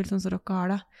tilbud sånn som dere har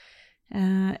da.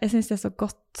 Jeg synes det så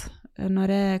godt når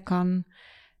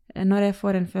jeg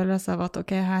får en følelse av at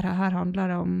ok, her handler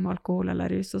det om alkohol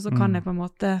eller rus, og så kan jeg på en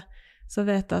måte så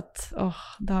vet at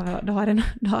da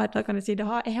kan jeg si jeg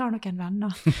har noen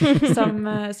venner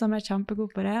som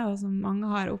kjempegode på det, og som mange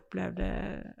har opplevd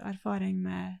erfaring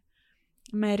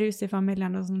med rus i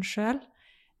familien og sånn selv,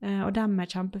 og dem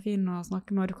kjempefine å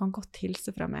snakke med, og du kan godt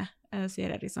hilse fra meg,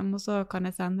 sier jeg liksom, og så kan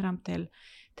jeg sende dem til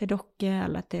dere,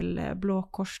 eller til Blå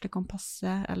Kors, til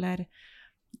Kompasset, eller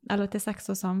til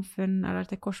Sex og Samfunn, eller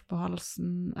til Kors på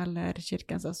halsen, eller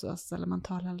Kirkens SOS, eller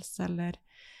Mental Helse, eller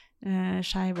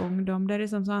Skeiv Ungdom. Det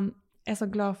liksom sånn, jeg så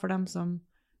glad for dem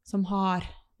som har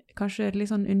kanskje litt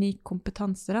sånn unik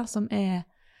kompetanse da,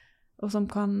 og som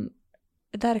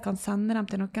der jeg kan sende dem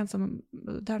til noen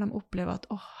der de opplever at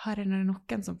her det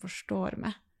noen som forstår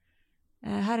meg.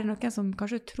 Her noen som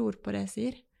kanskje tror på det jeg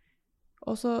sier.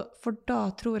 Og så, for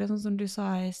da tror jeg, sånn som du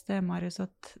sa i sted, Marius,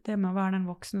 at det med å være den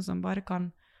voksne som bare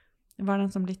kan være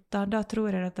den som lytter, da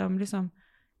tror jeg at de liksom,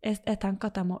 jeg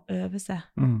tenker at de må øve seg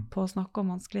på å snakke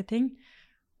om vanskelige ting,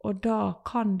 og da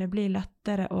kan det bli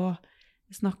lettere å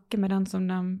snakke med den som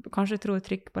de kanskje tror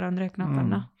trykker på den røde knappen.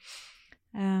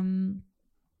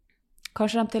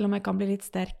 Kanskje de til og med kan bli litt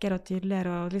sterkere og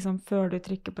tydeligere, og liksom før du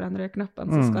trykker på den røde knappen,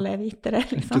 så skal jeg vite det,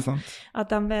 liksom.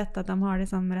 At de vet at de har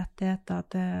liksom rettigheter,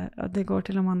 at det går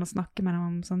til og med å snakke med dem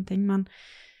om sånne ting. Men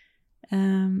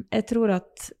jeg tror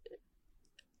at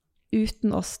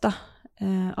uten oss da,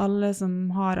 alle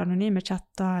som har anonyme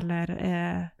chatter, eller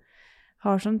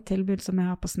har sånn tilbud som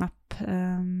jeg har på Snap,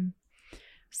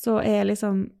 så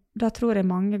liksom, da tror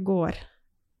jeg mange går,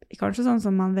 kanskje sånn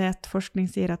som man vet, forskning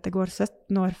sier at det går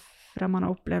 17 år fra man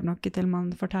har opplevd noe til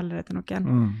man forteller det til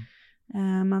noen.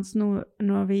 Mens nå,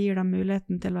 når vi gir dem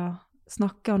muligheten til å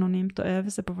snakke anonymt og øve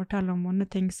seg på å fortelle om vonde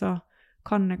ting, så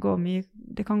kan det gå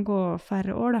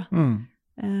færre år da.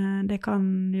 Det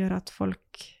kan gjøre at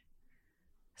folk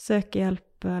søker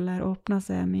hjelp eller åpner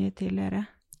seg mye tidligere.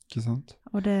 Ikke sant?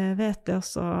 Og det vet jeg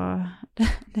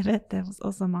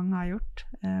også mange har gjort.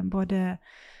 Både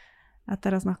etter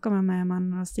å ha snakket med meg,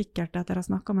 men sikkert etter å ha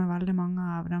snakket med veldig mange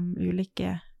av de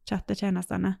ulike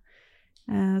chattetjenestene.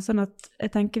 Sånn at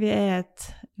jeg tenker vi et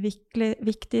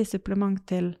viktig supplement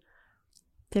til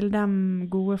de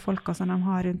gode folka som de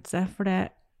har rundt seg. For det er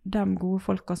de gode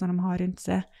folka som de har rundt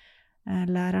seg,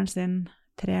 læreren sin,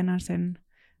 treneren sin,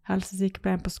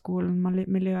 helsesykepleieren på skolen,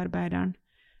 miljøarbeideren,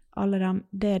 alle dem,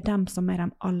 det er dem som er de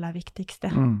aller viktigste.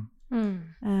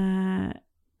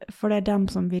 For det er dem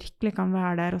som virkelig kan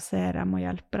være der og se dem og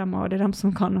hjelpe dem, og det er dem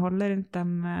som kan holde rundt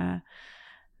dem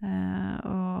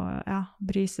og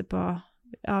bry seg på,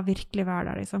 virkelig være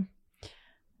der, liksom.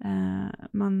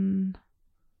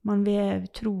 Men vi er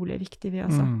utrolig viktige, vi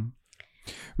også.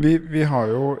 Vi har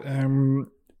jo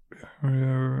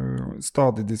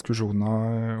stadig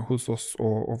diskusjoner hos oss,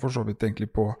 og for så vidt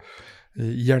egentlig på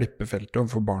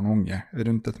hjelpefeltet for barn og unge,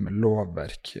 rundt dette med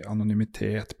lovverk,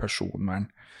 anonymitet, personvern.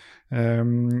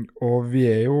 Og vi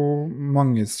er jo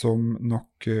mange som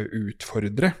nok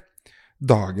utfordrer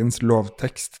dagens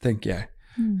lovtekst, tenker jeg.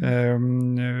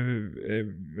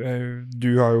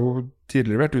 Du har jo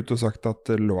tidligere vært ute og sagt at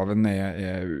loven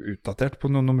er utdatert på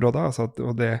noen områder, altså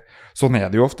sånn er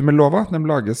det jo ofte med lova, de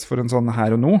lages for en sånn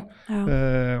her og nå,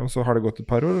 og så har det gått et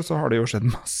par år, og så har det jo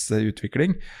skjedd masse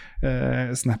utvikling.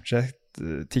 Snapchat,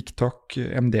 TikTok,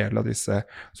 en del av disse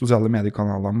sosiale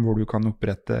mediekanalene hvor du kan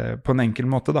opprette på en enkel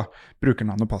måte da,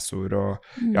 brukernavn og passord, og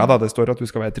ja da, det står at du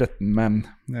skal være 13, men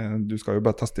du skal jo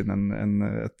bare taste inn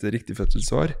et riktig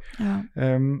fødselsår.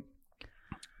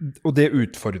 Og det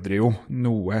utfordrer jo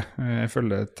noe. Jeg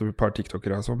følger et par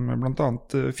TikTokere som blant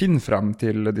annet finner frem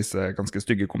til disse ganske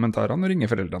stygge kommentarene og ringer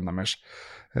foreldrene deres.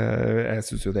 Jeg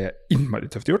synes jo det er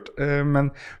innmari tøft gjort,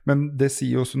 men det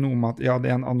sier jo også noe om at ja, det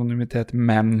er en anonymitet,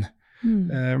 men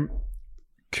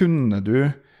kunne du,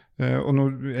 og nå,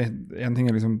 en ting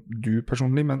er liksom du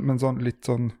personlig, men sånn, litt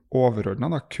sånn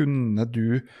overordnet da, kunne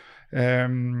du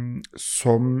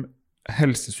som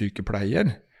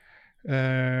helsesykepleier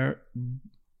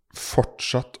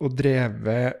fortsatt å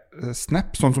dreve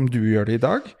Snap, sånn som du gjør det i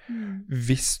dag,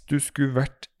 hvis du skulle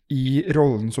vært i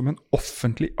rollen som en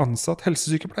offentlig ansatt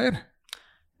helsesykepleier?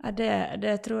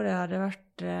 Det tror jeg hadde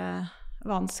vært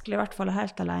vanskelig, i hvert fall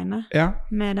helt alene,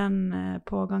 med den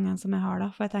pågangen som jeg har da.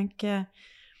 For jeg tenker,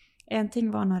 en ting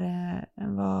var når jeg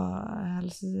var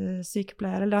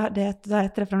helsesykepleier, eller da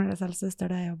heter det fremdeles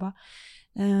helsesøster da jeg jobbet.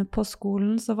 På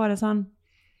skolen så var det sånn,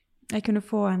 jeg kunne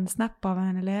få en snap av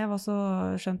en elev, og så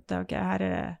skjønte jeg, ok, her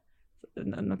er det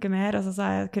noe mer, og så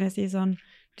kunne jeg si sånn,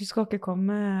 du skal ikke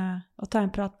komme og ta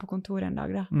en prat på kontoret en dag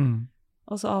da.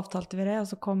 Og så avtalte vi det, og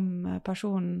så kom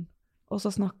personen, og så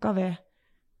snakket vi,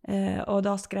 og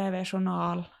da skrev jeg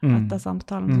journal etter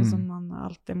samtalen, sånn som man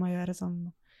alltid må gjøre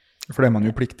sånn. For det er man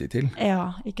jo pliktig til.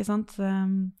 Ja, ikke sant?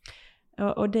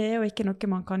 Og det er jo ikke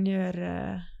noe man kan gjøre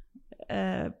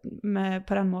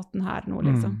på den måten her nå,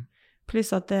 liksom.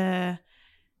 Pluss at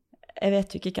jeg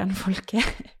vet jo ikke hvem folk er.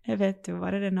 Jeg vet jo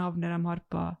bare det navnet de har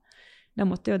på. De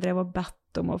måtte jo dreve og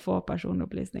bedt om å få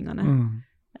personopplysningene.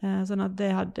 Sånn at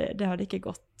det hadde ikke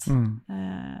gått,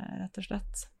 rett og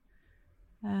slett.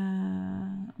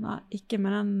 Nei, ikke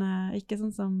med den, ikke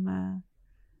sånn som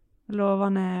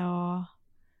lovene og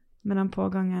med den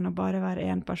pågangen å bare være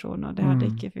en person, og det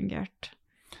hadde ikke fungert.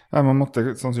 Nei, man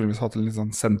måtte sannsynligvis hatt en litt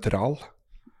sånn sentral,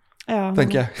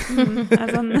 tenker jeg.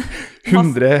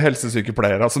 100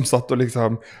 helsesykepleiere som satt og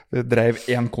liksom drev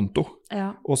en konto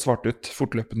og svarte ut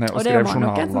fortløpende og skrev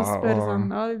journaler. Og det var noen som spør sånn,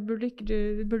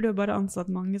 du burde jo bare ansatt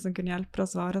mange som kunne hjelpe å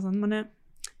svare og sånn, men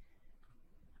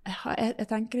jeg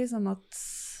tenker liksom at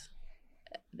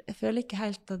jeg føler ikke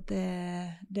helt at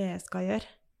det jeg skal gjøre.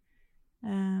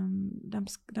 De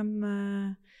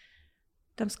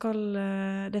skal,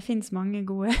 det finnes mange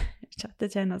gode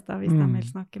chattetjenester hvis de vil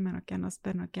snakke med noen og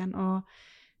spørre noen, og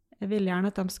jeg vil gjerne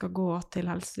at de skal gå til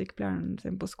helsesykepleieren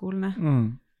sin på skolene,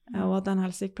 og at den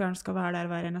helsesykepleieren skal være der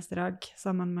hver eneste dag,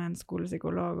 sammen med en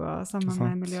skolepsykolog og sammen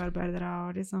med miljøarbeidere, og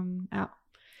liksom,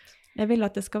 jeg vil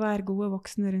at det skal være gode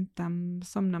voksne rundt dem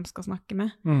som de skal snakke med.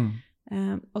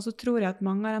 Og så tror jeg at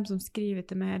mange av dem som skriver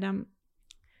til meg,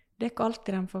 det er ikke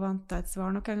alltid de forventer et svar.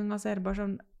 Noen ganger så er det bare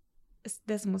sånn,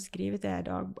 det som å skrive til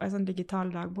en sånn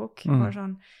digital dagbok, bare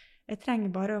sånn, jeg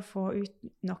trenger bare å få ut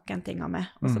noen ting av meg,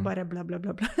 og så bare bla bla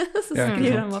bla bla, så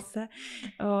skriver de masse.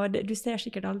 Og du ser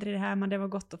sikkert aldri det her, men det var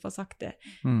godt å få sagt det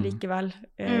likevel,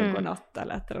 god natt,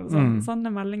 eller et eller annet sånt. Sånne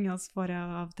meldinger får jeg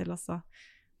av til også.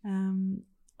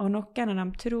 Og noen av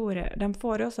dem tror jeg, de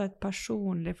får også et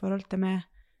personlig forhold til meg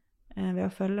ved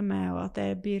å følge med, og at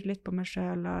jeg byr litt på meg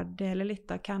selv og deler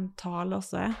litt av hvem Tale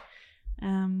også er.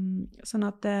 Sånn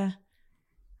at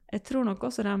jeg tror nok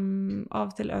også de av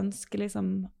og til ønsker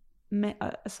liksom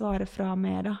svaret fra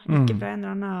meg da, ikke fra en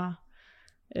eller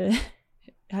annen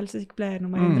helsesykepleier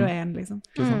nummer 101 liksom.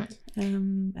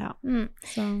 Ja.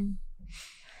 Så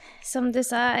som du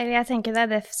sa, eller jeg tenker det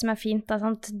det som fint da,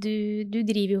 sant? Du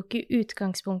driver jo ikke i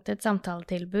utgangspunktet et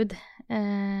samtaletilbud.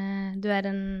 Du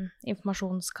en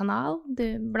informasjonskanal,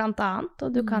 blant annet,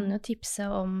 og du kan jo tipse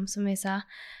om, som vi sa,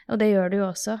 og det gjør du jo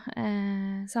også,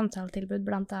 samtaletilbud,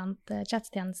 blant annet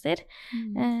chattetjenester.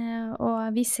 Og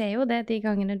vi ser jo det de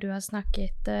gangene du har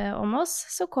snakket om oss,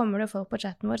 så kommer det folk på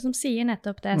chatten vår som sier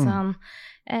nettopp det sånn,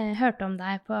 hørte om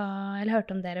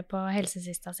dere på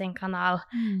Helsesista sin kanal.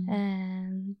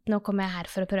 Nå kommer jeg her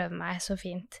for å prøve meg, så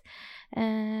fint.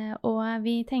 Og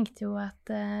vi tenkte jo at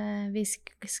vi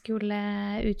skulle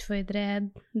utfordre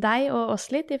deg og oss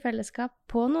litt i fellesskap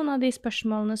på noen av de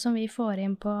spørsmålene som vi får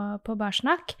inn på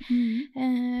Barsnakk.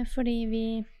 Fordi vi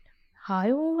har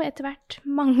jo etter hvert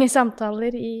mange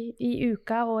samtaler i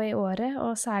uka og i året,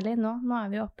 og særlig nå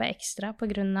vi oppe ekstra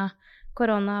på grunn av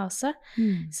korona også.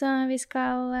 Så vi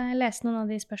skal lese noen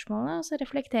av de spørsmålene og så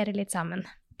reflektere litt sammen.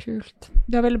 Kult.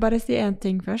 Da vil jeg bare si en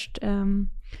ting først.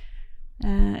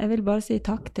 Jeg vil bare si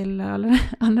takk til alle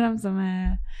dem som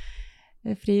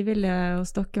frivillige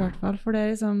hos dere i hvert fall, for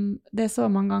det så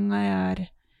mange ganger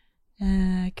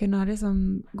jeg kunne ha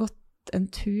liksom gått en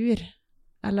tur,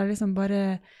 eller liksom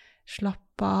bare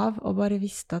slappe av og bare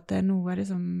visst at det nå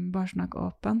liksom Barsnakk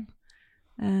åpen.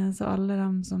 Så alle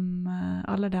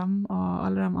dem og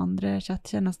alle de andre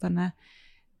chattetjenestene,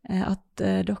 at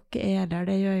dere der,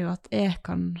 det gjør jo at jeg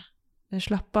kan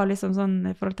slappe av liksom sånn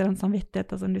i forhold til den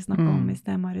samvittigheten som du snakker om i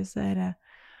sted, Marius, så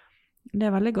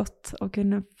det veldig godt å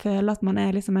kunne føle at man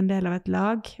liksom en del av et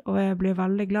lag, og jeg blir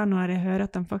veldig glad når jeg hører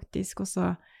at de faktisk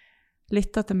også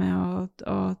lytter til meg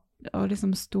og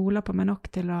liksom stoler på meg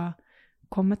nok til å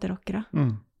komme til dere.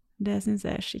 Det synes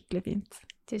jeg skikkelig fint.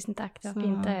 Tusen takk, det var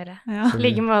fint å høre. Ja.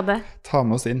 Like måte. Ta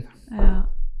med oss inn. Ja.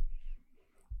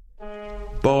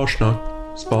 Barsnakk,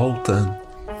 spalten.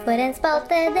 For en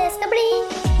spalte det skal bli.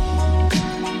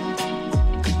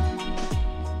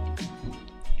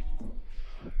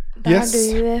 Da har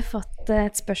du fått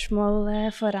et spørsmål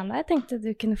foran deg. Jeg tenkte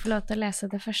du kunne få lov til å lese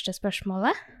det første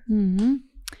spørsmålet.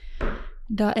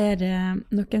 Da det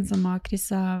noen som har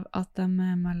krysset av at de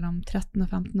mellom 13 og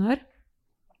 15 år.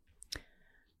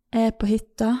 Jeg på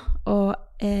hytta og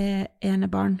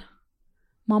enebarn.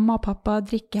 Mamma og pappa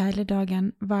drikker hele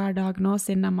dagen, hver dag nå,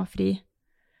 siden de har fri.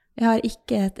 Jeg har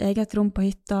ikke et eget rom på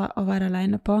hytta å være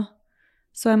alene på,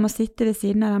 så jeg må sitte ved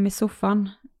siden av dem i sofaen,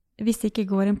 hvis jeg ikke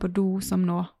går inn på do som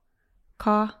nå.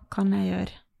 Hva kan jeg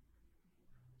gjøre?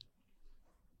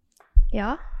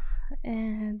 Ja,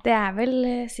 det vel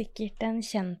sikkert en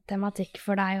kjent tematikk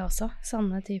for deg også,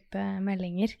 sånne type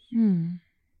meldinger.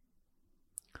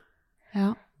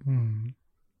 Ja.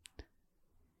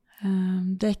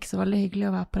 Det ikke så veldig hyggelig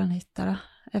å være på den hytta da.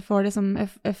 Jeg får det som,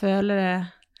 jeg føler det,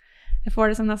 jeg får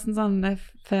det som nesten sånn, jeg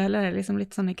føler det liksom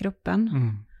litt sånn i kroppen.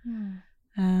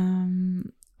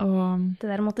 Og det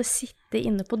der å måtte sitte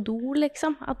inne på do,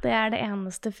 liksom, at det det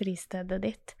eneste fristedet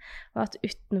ditt, og at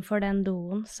utenfor den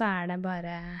doen så det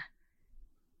bare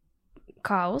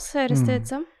kaos, høres det ut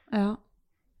som. Ja.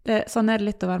 Sånn det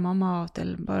litt å være mamma av og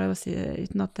til, bare å si,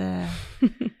 uten at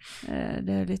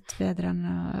det litt bedre enn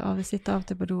å sitte av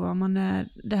og til på do, men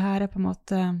det her på en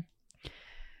måte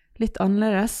litt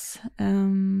annerledes,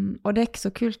 og det ikke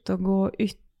så kult å gå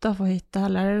utenfor hytta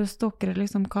heller, det står ikke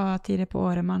liksom hva tid på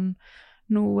året, men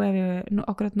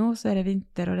akkurat nå så det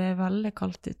vinter, og det veldig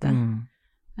kaldt ute.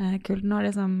 Kulden har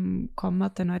liksom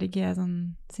kommet til Norge sånn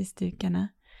siste ukene.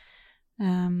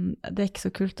 Det ikke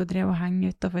så kult å drive og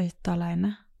henge utenfor hytta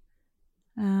alene.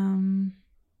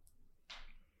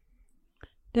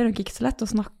 Det nok ikke så lett å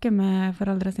snakke med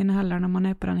foreldre sine heller når man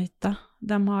på den hytta.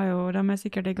 De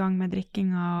sikkert i gang med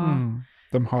drikking og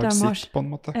de har sitt på en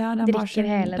måte. Ja, drikker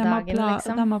hele dagen,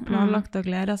 liksom. De har planlagt å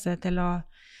glede seg til å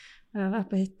være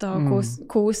på hytta og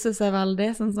kose seg veldig,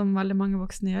 sånn som veldig mange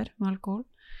voksne gjør med alkohol.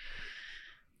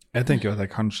 Jeg tenker jo at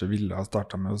jeg kanskje ville ha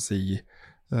startet med å si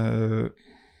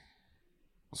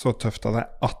så tøft av deg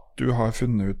at du har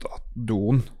funnet ut at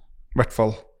doen i hvert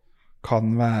fall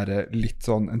kan være litt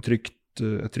sånn et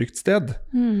trygt sted.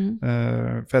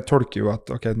 For jeg tolker jo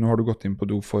at ok, nå har du gått inn på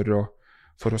do for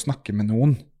å snakke med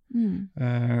noen.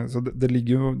 Så det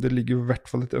ligger jo i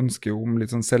hvert fall et ønske om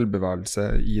litt sånn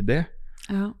selvbevarelse i det.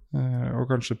 Ja. Og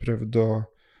kanskje prøvd å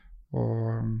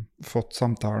fått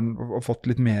samtalen og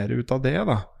fått litt mer ut av det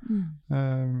da.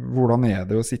 Hvordan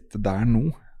det å sitte der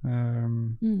nå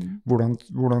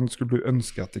Hvordan skulle du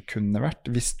ønske at det kunne vært?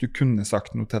 Hvis du kunne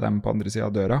sagt noe til dem på andre siden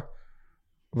av døra,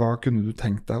 hva kunne du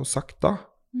tenkt deg å sagt da?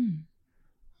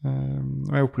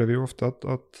 Og jeg opplever jo ofte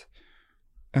at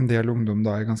en del ungdom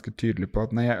da ganske tydelig på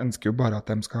at nei, jeg ønsker jo bare at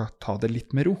de skal ta det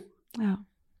litt med ro. Ja.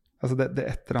 Altså det er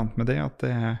et eller annet med det, at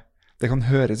det kan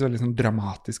høres veldig sånn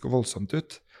dramatisk og voldsomt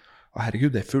ut. Å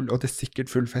herregud, det er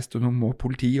sikkert full fest, og nå må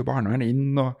politi og barnevern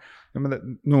inn.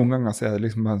 Men noen ganger så er det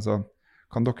liksom bare sånn,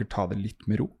 kan dere ta det litt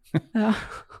med ro? Ja.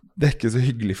 Det er ikke så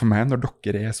hyggelig for meg når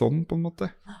dere er sånn, på en måte.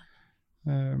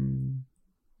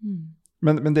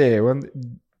 Men det er jo en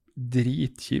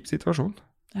dritkjip situasjon.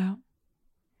 Ja.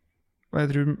 Og jeg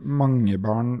tror mange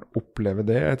barn opplever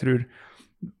det. Jeg tror,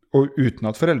 og uten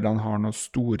at foreldrene har noen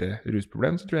store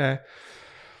rusproblem, så tror jeg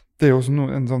det er jo også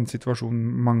en sånn situasjon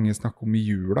mange snakker om i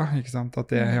jula, ikke sant?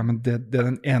 At det er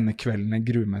den ene kvelden jeg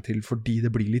gruer meg til fordi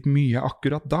det blir litt mye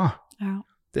akkurat da. Ja.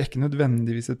 Det er ikke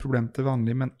nødvendigvis et problem til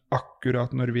vanlig, men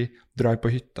akkurat når vi drar på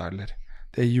hytta, eller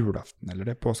det er julaften, eller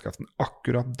det er påskeaften,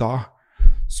 akkurat da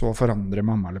så forandrer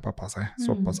mamma eller pappa seg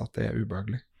såpass at det er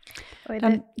ubehagelig.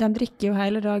 De drikker jo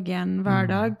hele dagen, hver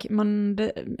dag, men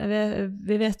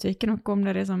vi vet jo ikke noe om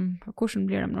det, liksom, hvordan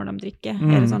blir de når de drikker.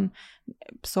 Er det sånn,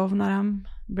 sovner de,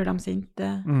 blir de sinte,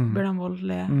 blir de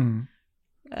voldelige,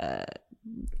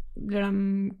 blir de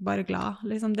bare glad?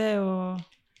 Liksom, det er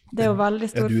jo veldig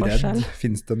stor forskjell. Er du redd?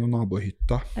 Finnes det noen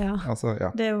nabohytter? Ja. Altså,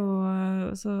 ja. Det er jo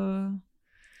så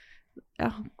det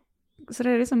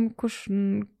er liksom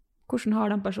hvordan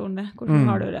har den personen det? Hvordan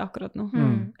har du det akkurat nå?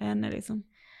 Enig, liksom.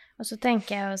 Og så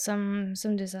tenker jeg jo,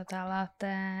 som du sa, Tala, at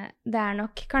det er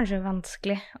nok kanskje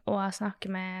vanskelig å snakke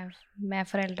med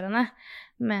foreldrene,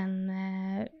 men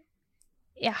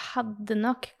jeg hadde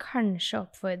nok kanskje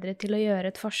oppfordret til å gjøre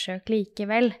et forsøk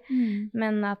likevel,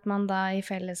 men at man da i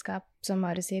fellesskap, som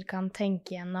Mari sier, kan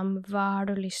tenke gjennom hva har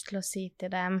du lyst til å si til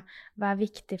dem, hva er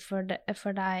viktig for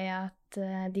deg at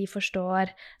de forstår,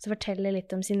 så fortelle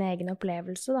litt om sin egen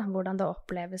opplevelse, da, hvordan det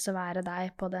oppleves å være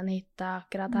deg på den hytta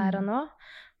akkurat her og nå.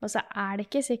 Og så er det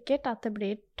ikke sikkert at det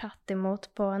blir tatt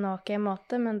imot på en ok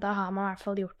måte, men da har man i hvert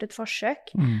fall gjort et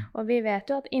forsøk. Og vi vet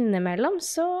jo at innimellom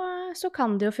så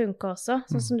kan det jo funke også.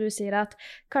 Sånn som du sier, at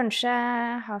kanskje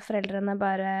har foreldrene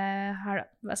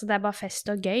altså det er bare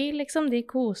fest og gøy, liksom. De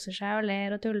koser seg og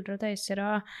ler og tuller og tøyser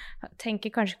og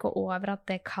tenker kanskje ikke over at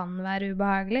det kan være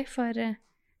ubehagelig for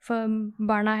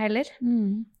barna heller.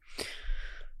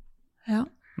 Ja.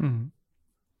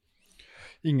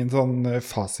 Ingen sånn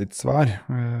fasitsvar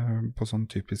på sånn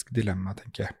typisk dilemma,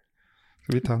 tenker jeg.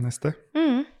 Skal vi ta neste?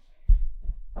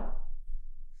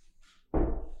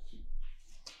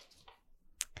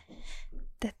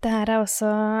 Dette her er også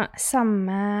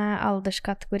samme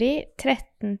alderskategori,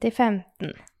 13 til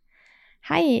 15.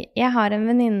 Hei, jeg har en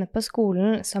venninne på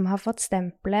skolen som har fått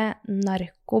stempelet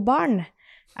narkobarn.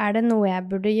 Er det noe jeg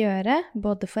burde gjøre,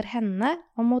 både for henne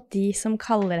og mot de som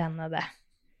kaller henne det?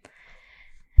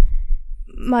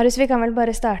 Marius, vi kan vel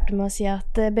bare starte med å si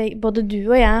at både du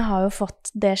og jeg har jo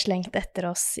fått det slengt etter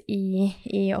oss i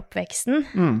oppveksten.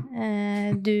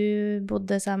 Du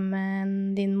bodde sammen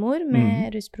med din mor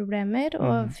med rusproblemer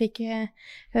og fikk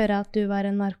høre at du var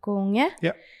en narkounge.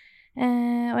 Ja.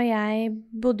 Og jeg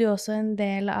bodde jo også en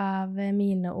del av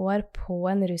mine år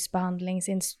på en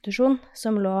rusbehandlingsinstitusjon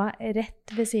som lå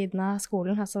rett ved siden av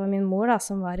skolen. Altså min mor da,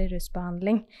 som var i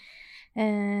rusbehandling.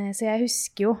 Så jeg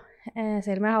husker jo,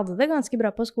 selv om jeg hadde det ganske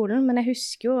bra på skolen, men jeg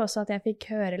husker jo også at jeg fikk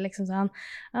høre liksom sånn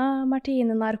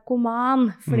Martine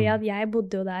narkoman, fordi at jeg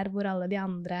bodde jo der hvor alle de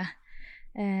andre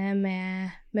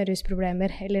med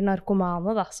rusproblemer, eller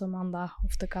narkomane da, som man da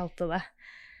ofte kalte det.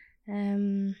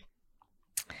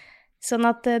 Sånn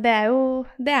at det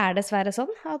er dessverre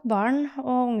sånn at barn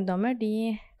og ungdommer,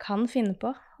 de kan finne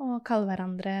på å kalle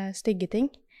hverandre stygge ting.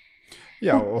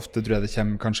 Ja, og ofte tror jeg det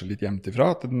kommer kanskje litt hjemmefra,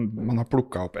 at man har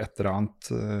plukket opp et eller annet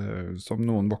som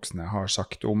noen voksne har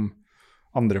sagt om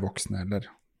andre voksne, eller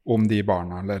om de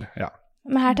barna, eller ja.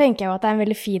 Men her tenker jeg jo at det er en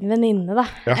veldig fin venninne da,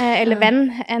 eller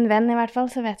en venn i hvert fall,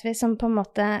 så vet vi, som på en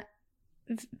måte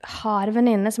har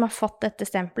venninne som har fått dette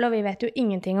stempelet, og vi vet jo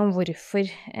ingenting om hvorfor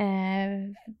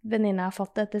venninne har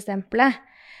fått dette stempelet.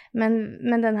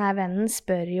 Men denne vennen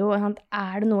spør jo,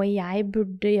 er det noe jeg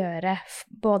burde gjøre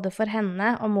både for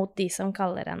henne og mot de som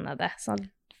kaller henne det? Så,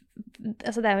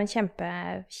 altså det er jo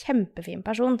en kjempefin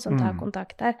person som tar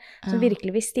kontakt her, som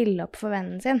virkelig vil stille opp for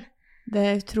vennen sin. Det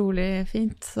er utrolig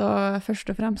fint, så først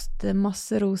og fremst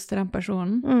masse ros til den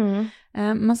personen.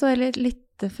 Men så er det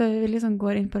litt, før vi liksom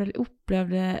går inn på det,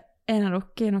 opplevde en av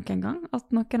dere noen gang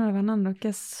at noen av vennene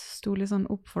deres sto litt sånn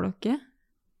opp for dere?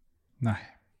 Nei.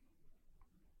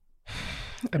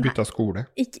 Jeg byttet skole.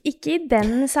 Ikke i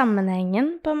den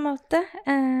sammenhengen, på en måte.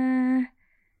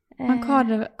 Men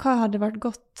hva hadde vært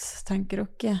godt, tenker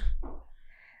dere?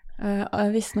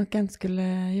 Hvis noen skulle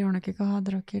gjøre noe, hva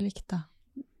hadde dere likt da?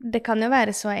 Det kan jo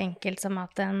være så enkelt som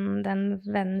at den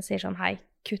vennen sier sånn, hei,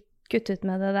 kutt ut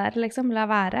med det der, liksom, la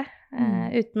være.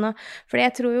 For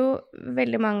jeg tror jo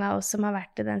veldig mange av oss som har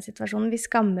vært i den situasjonen, vi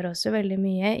skammer oss jo veldig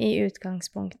mye i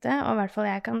utgangspunktet, og i hvert fall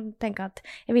jeg kan tenke at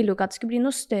jeg ville jo ikke at det skulle bli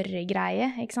noe større greie,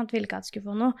 ikke sant? Ville ikke at det skulle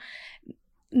få noe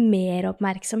mer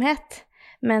oppmerksomhet.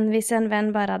 Men hvis en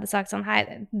venn bare hadde sagt sånn,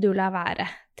 hei, du la være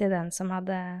til den som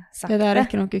hadde sagt det. Det der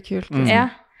ikke noe kult. Liksom.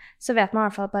 Ja, så vet man i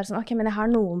hvert fall bare sånn, ok, men jeg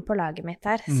har noen på laget mitt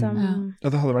her som...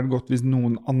 Ja, det hadde vært godt hvis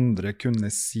noen andre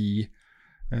kunne si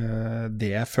det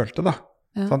jeg følte da.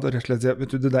 Ja. Sant? Og rett og slett si,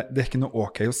 vet du, det er ikke noe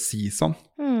ok å si sånn.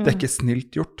 Det er ikke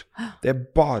snilt gjort. Det er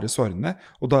bare sårende,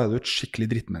 og da er du et skikkelig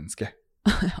drittmenneske.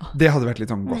 Det hadde vært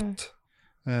litt sånn godt.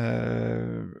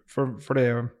 For det er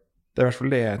jo i hvert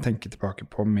fall det jeg tenker tilbake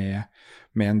på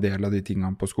med en del av de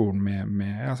tingene på skolen,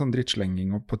 med sånn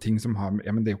drittslenging og på ting som har...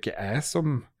 Ja, men det er jo ikke jeg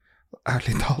som er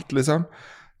litt alt, liksom.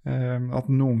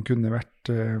 At noen kunne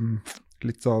vært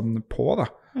litt sånn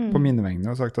på mine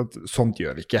vegne og sagt at sånt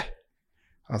gjør vi ikke.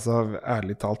 Altså,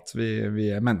 ærlig talt, vi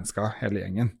er mennesker, hele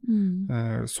gjengen.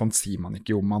 Sånt sier man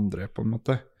ikke om andre, på en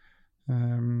måte.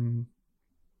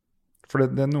 For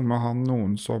det er noe med å ha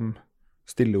noen som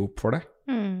stiller opp for det.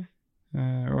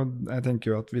 Og jeg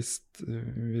tenker jo at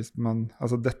hvis man,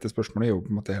 altså dette spørsmålet er jo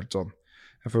på en måte helt sånn,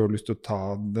 jeg får jo lyst til å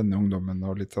ta denne ungdommen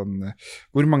og litt sånn,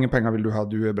 hvor mange penger vil du ha,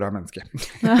 du er bra menneske?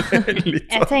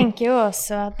 Jeg tenker jo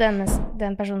også at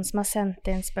den personen som har sendt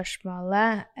inn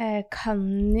spørsmålet, kan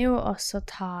jo også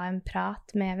ta en prat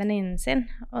med venninnen sin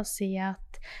og si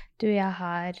at du, jeg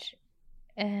har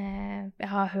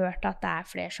hørt at det er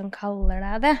flere som kaller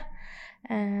deg det.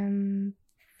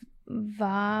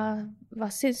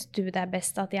 Hva synes du det er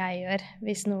best at jeg gjør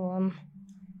hvis noen...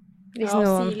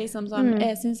 Si liksom sånn,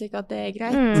 jeg synes ikke at det er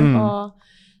greit,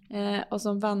 og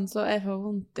som venn så jeg får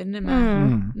vondt inni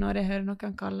meg når jeg hører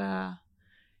noen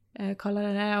kalle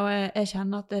det, og jeg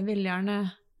kjenner at jeg vil gjerne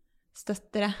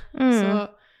støtte det. Så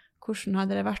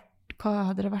hva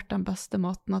hadde det vært den beste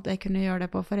måten at jeg kunne gjøre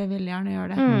det på, for jeg vil gjerne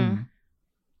gjøre det.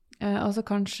 Og så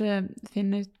kanskje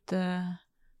finne ut,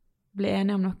 bli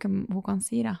enig om noe hun kan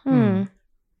si da.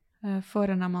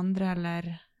 Foran de andre,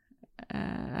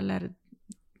 eller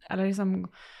liksom,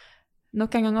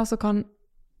 noen ganger så kan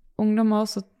ungdommer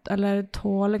også, eller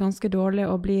tåle ganske dårlig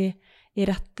å bli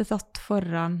irettesatt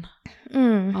foran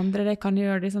andre. Det kan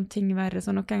gjøre liksom ting verre,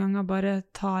 så noen ganger bare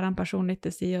ta den personen litt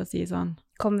til side og si sånn,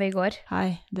 kom vi i går.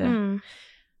 Hei, det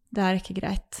er ikke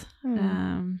greit.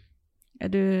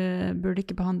 Du burde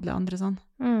ikke behandle andre sånn.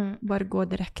 Bare gå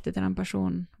direkte til den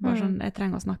personen. Bare sånn, jeg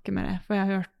trenger å snakke med deg, for jeg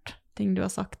har hørt ting du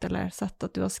har sagt, eller sett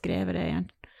at du har skrevet det i en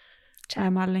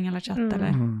melding eller chat,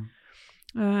 eller.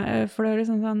 For det er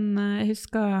liksom sånn, jeg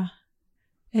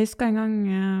husker en gang,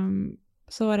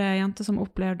 så var det en jente som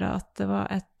opplevde at det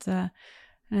var et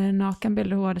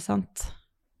nakenbilde hun hadde sendt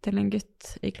til en gutt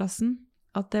i klassen,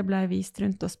 at det ble vist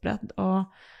rundt og spredd, og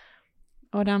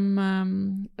de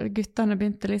guttene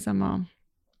begynte liksom å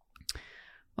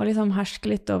liksom herske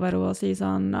litt over henne og si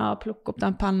sånn, ja, plukk opp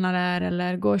den pennen der,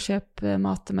 eller gå og kjøp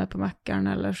mat til meg på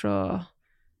Mækkern, eller så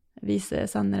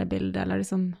sender det bildet, eller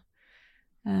liksom,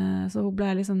 så hun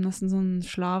ble liksom nesten sånn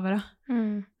slave da.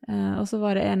 Og så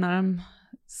var det en av de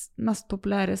mest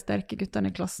populære, sterke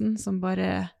guttene i klassen, som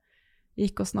bare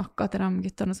gikk og snakket til de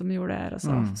guttene som gjorde det, og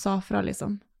så sa fra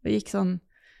liksom, og gikk sånn,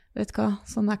 vet du hva,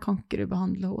 sånn der kan ikke du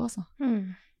behandle henne, altså.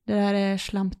 Det der er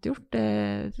slemt gjort,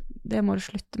 det må du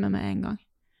slutte med en gang.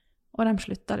 Og de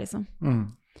slutta liksom.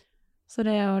 Så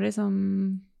det å liksom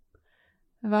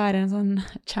være en sånn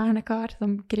kjernekar,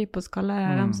 som Kripos kaller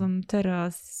det, dem som tør å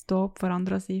stå opp for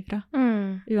andre og si fra.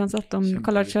 Uansett om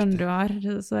hva slags kjønn du har,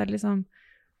 så er det liksom,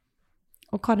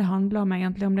 og hva det handler om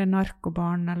egentlig, om det er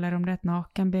narkobarn, eller om det er et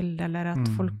nakenbilde, eller at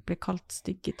folk blir kalt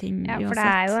stygge ting. Ja, for det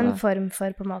er jo en form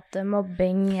for på en måte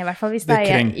mobbing, i hvert fall hvis det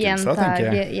er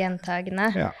gjentagende.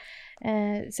 Ja.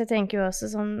 Så jeg tenker jo også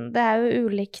sånn, det er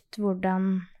jo ulikt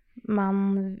hvordan man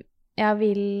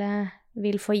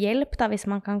vil få hjelp, da, hvis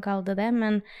man kan kalle det det,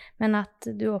 men at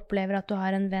du opplever at du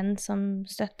har en venn som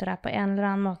støtter deg på en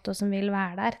eller annen måte, og som vil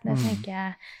være der, det tenker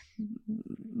jeg,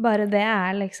 bare det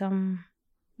er liksom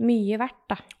mye verdt,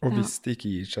 da. Og hvis det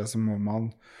ikke gir seg, så må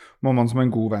man som en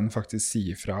god venn faktisk si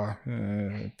ifra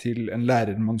til en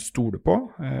lærer man stoler på,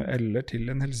 eller til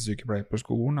en helsesykepleier på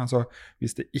skolen. Altså,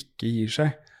 hvis det ikke gir seg,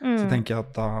 så tenker jeg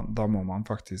at da må man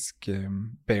faktisk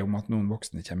be om at noen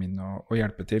voksne kommer inn og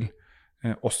hjelper til.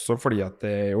 Også fordi at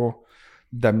det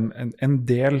en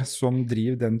del som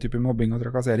driver den type mobbing og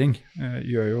trakassering,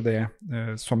 gjør jo det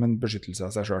som en beskyttelse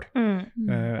av seg selv.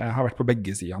 Jeg har vært på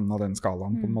begge sidene av den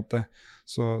skalaen, på en måte.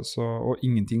 Og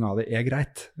ingenting av det er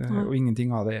greit. Og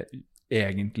ingenting av det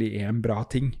egentlig er en bra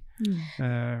ting.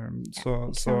 Men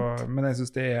jeg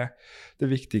synes det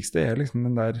viktigste er liksom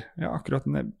den der, akkurat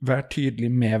vær tydelig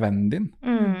med vennen din.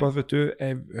 Bare, vet du,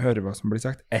 jeg hører hva som blir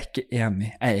sagt, jeg er ikke enig,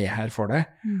 jeg er her for det,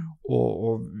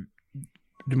 og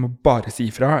du må bare si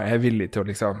fra, jeg er villig til å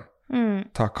liksom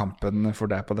ta kampen for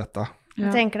deg på dette. Jeg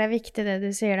tenker det er viktig det du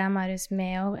sier der, Marius,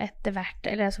 med å etter hvert,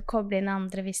 eller altså koble inn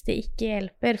andre hvis det ikke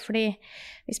hjelper, fordi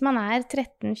hvis man er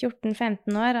 13, 14,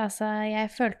 15 år, altså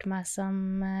jeg følte meg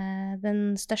som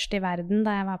den største i verden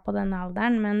da jeg var på den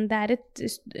alderen, men det er et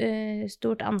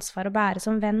stort ansvar å bære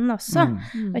som venn også,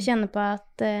 og kjenne på at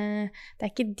det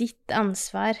er ikke ditt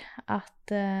ansvar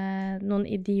at noen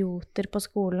idioter på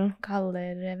skolen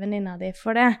kaller venninna di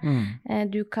for det.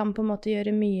 Du kan på en måte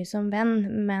gjøre mye som venn,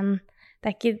 men det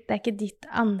er ikke ditt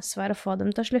ansvar å få dem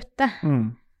til å slutte.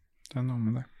 Det er noe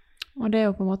med det. Og det er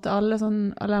jo på en måte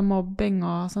alle mobbing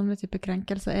og sånne type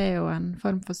krenkelser er jo en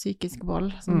form for psykisk vold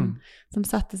som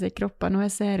setter seg i kroppen. Og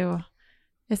jeg ser jo,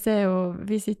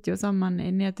 vi sitter jo sammen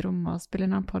inne i et rom og spiller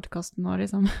inn den podcasten, og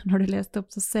liksom, når du leste opp,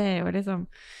 så ser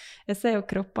jeg ser jo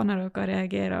kroppene dere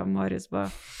reagerer, Marius, bare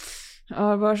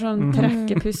sånn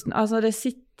trekker pusten. Altså det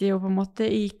sitter jo på en måte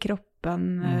i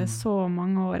kroppen så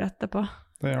mange år etterpå.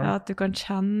 At du kan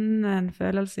kjenne en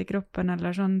følelse i kroppen, eller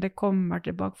sånn, det kommer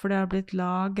tilbake, for det har blitt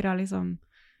lagret, liksom,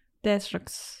 det er et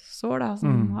slags sår da,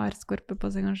 som har skorpe på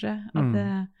seg, kanskje.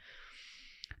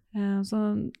 Så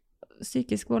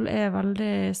psykisk vold er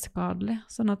veldig skadelig,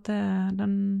 sånn at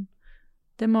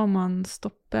det må man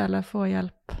stoppe, eller få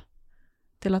hjelp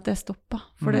til at det stopper,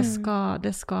 for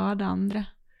det skader andre.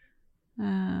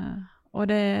 Og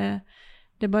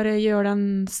det bare gjør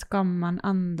den skammen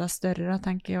enda større, da,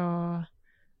 tenker jeg,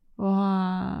 og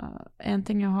en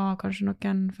ting er å ha kanskje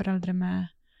noen foreldre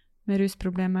med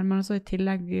rusproblemer, men også i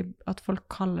tillegg at folk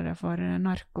kaller det for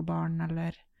narkobarn,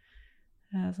 eller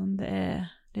sånn,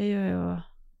 det gjør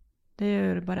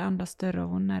det bare enda større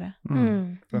og vondere.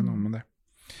 Det er noe med det.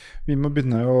 Vi må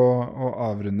begynne å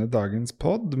avrunde dagens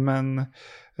podd, men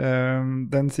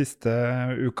den siste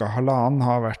uka, halvannen,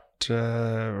 har vært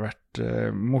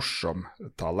morsom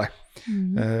tale.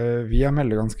 Vi har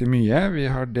meldt ganske mye, vi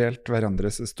har delt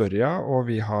hverandres historier, og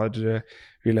vi har,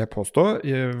 vil jeg påstå,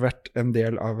 vært en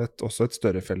del av også et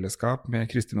større fellesskap med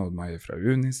Kristin Oddmeier fra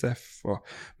UNICEF og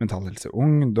Mental Helse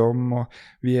Ungdom, og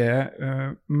vi er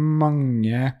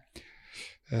mange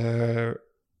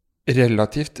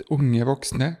relativt unge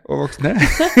voksne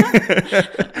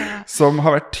som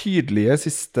har vært tydelige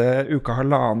siste uka,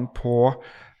 halvannen, på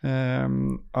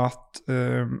at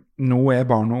nå er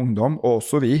barn og ungdom, og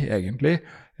også vi egentlig,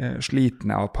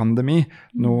 slitne av pandemi.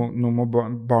 Nå må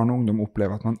barn og ungdom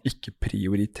oppleve at man ikke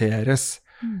prioriteres.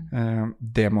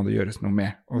 Det må det gjøres noe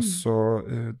med. Og så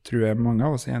tror jeg mange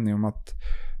av oss er enige om at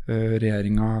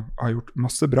regjeringen har gjort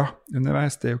masse bra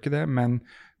underveis, det er jo ikke det,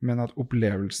 men at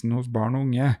opplevelsen hos barn og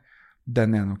unge,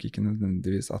 den er nok ikke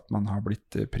nødvendigvis at man har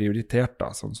blitt prioritert,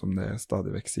 da, sånn som det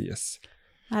stadig vekk sies.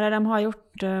 Nei, de har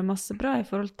gjort masse bra i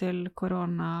forhold til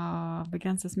korona og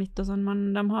begrenset smitte og sånn,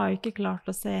 men de har jo ikke klart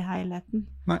å se helheten.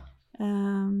 Nei.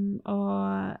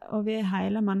 Og vi er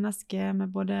hele mennesker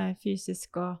med både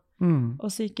fysisk og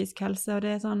psykisk helse, og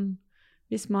det er sånn,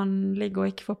 hvis man ligger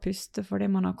og ikke får puste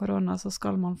fordi man har korona, så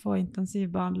skal man få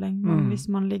intensiv behandling, men hvis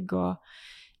man ligger og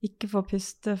ikke får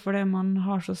puste fordi man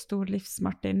har så stor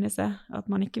livssmerte inni seg,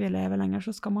 at man ikke vil leve lenger,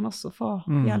 så skal man også få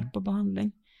hjelp og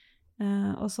behandling.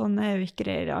 Og sånn er jo ikke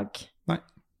det i dag. Nei.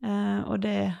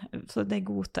 Så det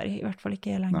godtar i hvert fall ikke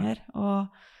jeg lenger.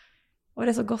 Og det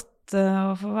er så godt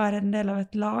å få være en del av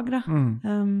et lag, da.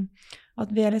 At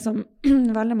vi er liksom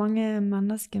veldig mange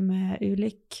mennesker med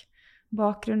ulik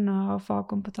bakgrunn og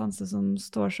fagkompetanse som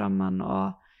står sammen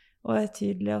og er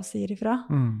tydelige og sier ifra.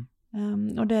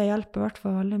 Og det hjelper i hvert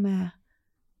fall veldig med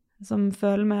som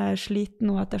føler meg sliten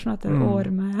nå etter sånn et år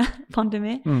med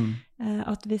pandemi,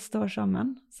 at vi står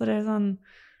sammen. Så det er sånn,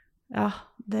 ja,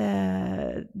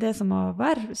 det som å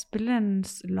spille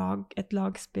et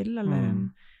lagspill, eller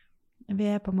vi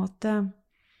er på en måte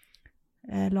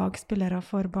lagspillere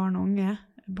for barn og unge,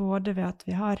 både ved at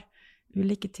vi har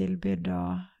ulike tilbud og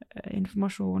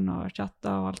informasjon og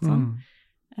chatter og alt sånt,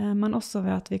 men også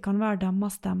ved at vi kan være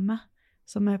deres stemme,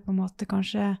 som er på en måte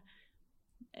kanskje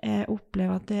jeg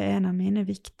opplever at det er en av mine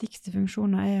viktigste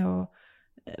funksjoner er å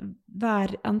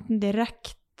være enten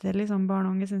direkte liksom barn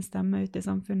og unge sin stemme ute i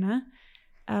samfunnet,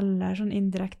 eller sånn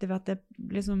indirekte ved at jeg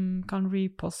liksom kan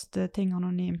reposte ting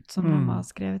anonymt som de har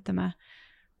skrevet til meg.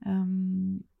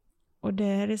 Og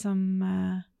det liksom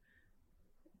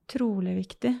utrolig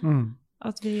viktig.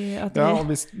 At vi og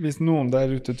hvis noen der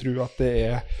ute tror at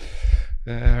det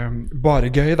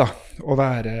bare gøy da, å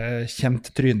være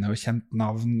kjent tryne og kjent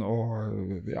navn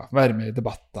og være med i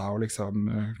debatter og liksom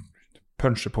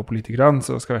punche på politikerne,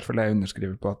 så skal i hvert fall jeg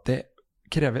underskrive på at det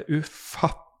krever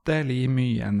ufattelig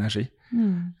mye energi.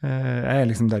 Jeg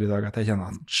liksom der i dag at jeg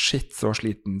kjenner shit så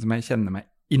sliten som jeg kjenner meg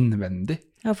innvendig.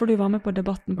 Ja, for du var med på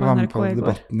debatten på NRK i går. Jeg var med på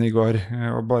debatten i går,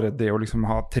 og bare det å liksom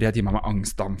ha 3 timer med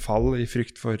angstanfall i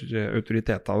frykt for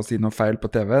autoriteter og si noe feil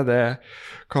på TV, det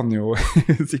kan jo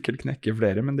sikkert knekke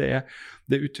flere, men det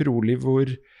er utrolig hvor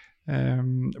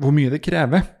mye det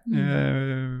krever.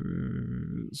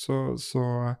 Så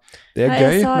det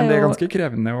gøy, men det ganske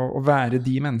krevende å være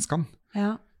de menneskene.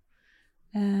 Ja.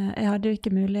 Jeg hadde jo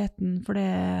ikke muligheten, for jeg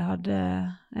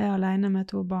er alene med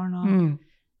 2 barn,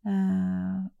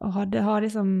 og har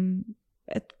liksom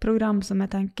et program som jeg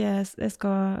tenker jeg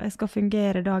skal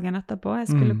fungere dagen etterpå.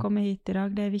 Jeg skulle komme hit i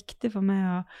dag. Det er viktig for meg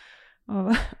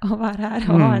å være her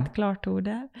og ha et klart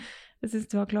hode. Jeg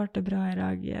synes du har klart det bra i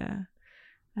dag,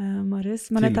 Marius.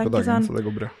 Men jeg tenker dagen, så det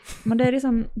går bra. Men det er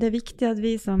liksom, det er viktig at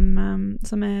vi som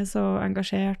er så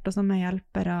engasjert og som er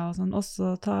hjelpere og sånn,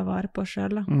 også tar vare på oss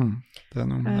selv. Det er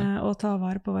noe med det. Og tar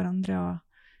vare på hverandre. Og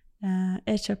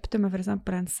jeg kjøpte meg for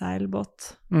eksempel en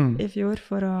seilbåt i fjor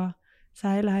for å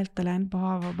seile helt alene på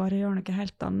havet og bare gjøre noe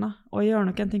helt annet. Og gjøre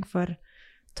noen ting for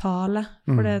tale.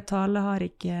 For det tale har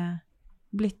ikke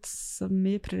blitt så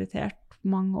mye prioritert på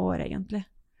mange år, egentlig.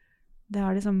 Det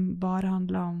har liksom bare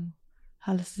handlet om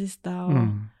helsesista og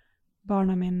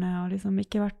barna mine, og liksom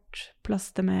ikke vært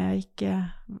plass til meg, ikke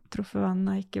truffet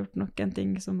venner, ikke gjort noen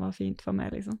ting som var fint for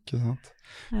meg, liksom. Ikke sant.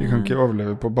 Vi kan ikke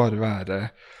overleve på bare være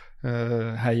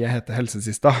hei, jeg heter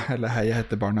helsesista, eller hei, jeg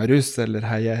heter barn av rus, eller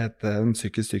hei, jeg heter en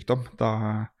psykisk sykdom.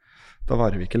 Da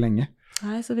varer vi ikke lenge.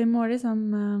 Nei, så vi må liksom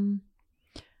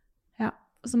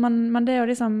så men det å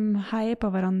liksom heie på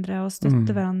hverandre og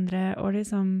støtte hverandre og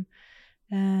liksom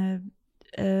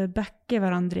backe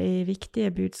hverandre i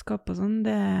viktige budskap og sånn,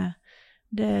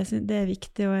 det er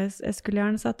viktig, og jeg skulle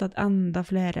gjerne sett at enda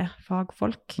flere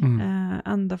fagfolk,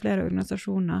 enda flere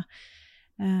organisasjoner,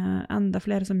 enda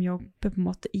flere som jobber på en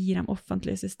måte i de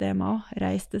offentlige systemene også,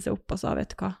 reiste seg opp og sa,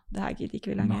 vet du hva, det her gidder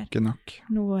ikke vi lenger. Nok er nok.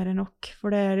 Nå er det nok, for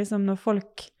det er liksom når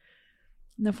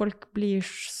folk blir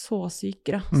så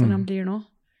syke da, som de blir nå,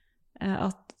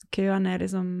 at køene er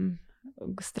liksom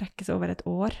strekker seg over et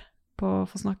år på å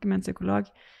få snakke med en psykolog,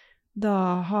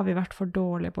 da har vi vært for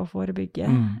dårlige på å forebygge,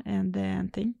 det er en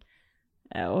ting.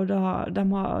 Og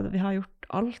vi har gjort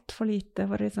alt for lite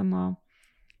for liksom å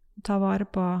ta vare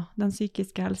på den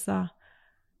psykiske helsa.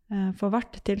 For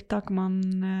hvert tiltak man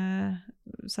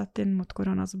setter inn mot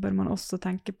korona, så bør man også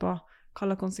tenke på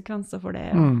hva konsekvenser for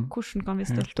det, og hvordan kan vi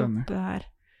støtte opp her.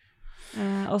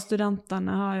 Og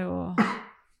studentene har jo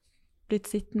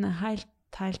blitt sittende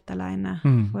helt alene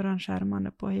foran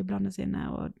skjermene på hyblene sine,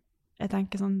 og jeg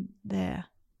tenker sånn, det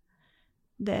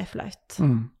er flaut.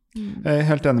 Jeg er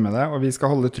helt enig med deg, og vi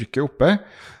skal holde trykket oppe.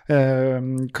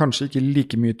 Kanskje ikke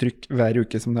like mye trykk hver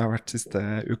uke som det har vært siste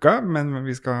uka, men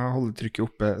vi skal holde trykket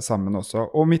oppe sammen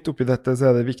også. Og midt oppi dette så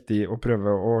er det viktig å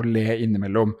prøve å le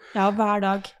innimellom. Ja, hver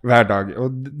dag. Hver dag,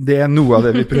 og det er noe av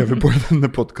det vi prøver på i denne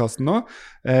podcasten nå.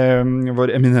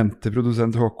 Vår eminente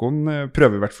produsent Håkon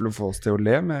prøver i hvert fall å få oss til å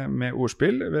le med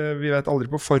ordspill. Vi vet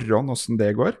aldri på forhånd hvordan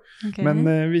det går, men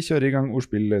vi kjører i gang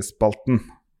ordspillspalten.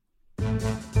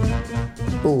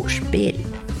 Ordspill.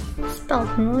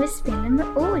 Spalten hvor vi spiller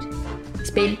med ord.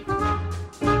 Spill.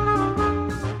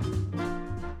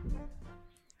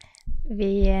 Vi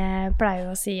pleier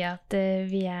jo å si at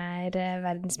vi er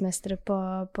verdensmestere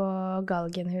på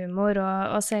galgenhumor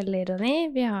og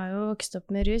selvironi. Vi har jo vokst opp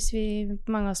med rus,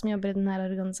 mange av oss som jobber i denne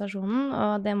organisasjonen,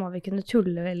 og det må vi kunne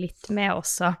tulle litt med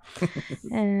også.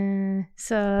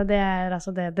 Så det er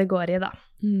altså det går i, da.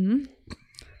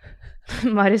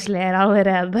 Marius ler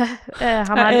allerede.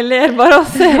 Jeg ler bare å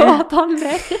se at han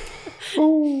ler.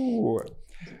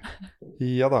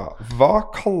 Ja da. Hva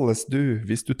kalles du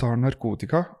hvis du tar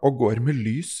narkotika og går med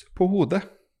lys på hodet?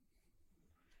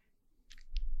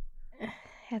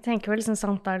 Jeg tenker vel sånn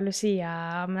Santa Lucia,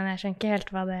 men jeg skjønner ikke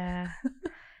helt hva det...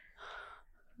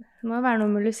 Det må være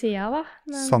noe med Lucia, da.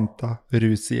 Men... Santa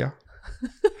Rusia.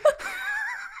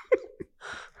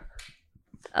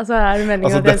 Altså, er det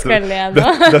meningen at jeg skal le nå?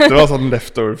 Dette var sånn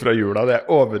leftover fra jula, det er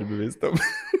jeg overbevist om.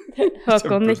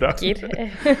 Håkon nikker.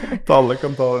 Alle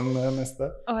kan ta den neste.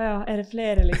 Ja, er det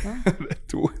flere liksom? Det er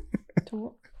 2.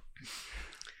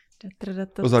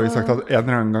 Og så har vi sagt at en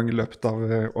eller annen gang i løpet av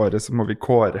året så må vi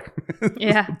kåre.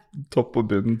 Topp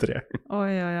og bunn 3.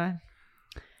 Oi.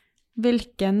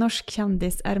 Hvilken norsk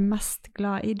kjendis mest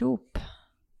glad i dop?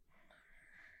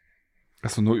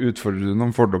 Altså, nå utfordrer du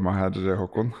noen fordommer her,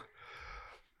 Håkon.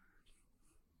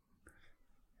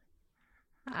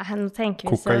 Nå tenker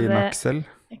vi Kokainaksel.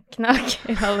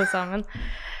 Knaker alle sammen.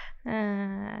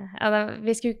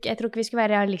 Jeg tror ikke vi skulle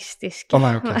være realistiske.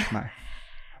 Nei, ok, nei.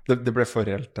 Det ble for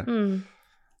reelt, det.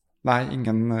 Nei,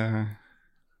 ingen...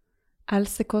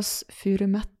 Else Kåss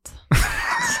Furumeth.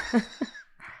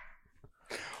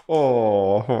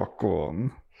 Håkon.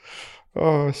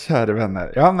 Kjære venner.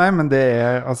 Ja, nei, men det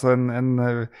altså en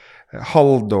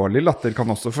halvdårlig latter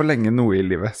kan også forlenge noe i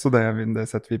livet, så det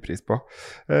setter vi pris på.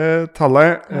 Talle,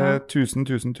 tusen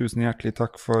hjertelig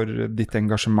takk for ditt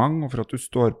engasjement, og for at du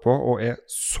står på og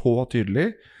så tydelig.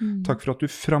 Takk for at du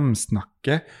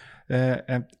framsnakker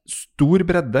en stor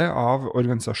bredde av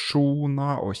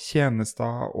organisasjoner og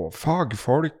tjenester og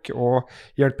fagfolk og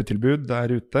hjelpetilbud der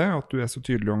ute, at du så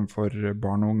tydelig overfor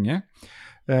barn og unge.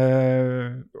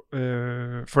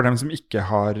 For dem som ikke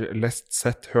har lest,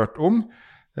 sett, hørt om,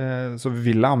 så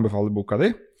vil jeg anbefale boka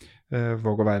di,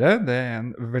 Våg å være. Det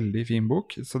en veldig fin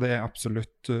bok, så det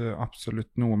absolutt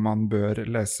noe man bør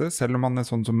lese, selv om man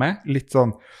sånn som meg, litt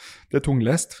sånn, det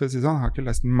tunglest, for å si sånn. Jeg har ikke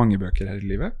lest mange bøker her i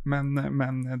livet, men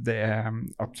det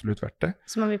absolutt verdt det.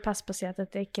 Så må vi passe på å si at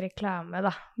dette ikke reklame,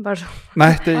 da. Bare sånn.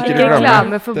 Nei, det ikke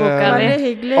reklame. For boka di.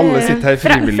 Alle sitter her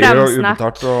frivillig og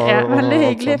ubetalt. Veldig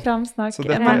hyggelig framsnakk.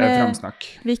 Så dette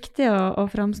framsnakk. Viktig å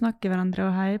framsnakke hverandre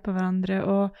og heie på hverandre,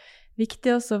 og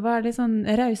viktig også å være litt sånn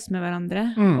raus med hverandre,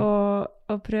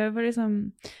 og prøve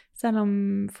liksom, selv om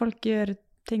folk gjør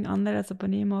ting annerledes på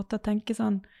nye måter, tenke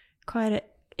sånn, hva det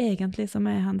egentlig som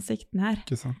hensikten her?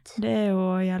 Ikke sant. Det jo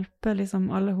å hjelpe liksom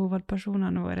alle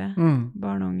hovedpersonene våre,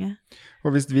 barn og unge.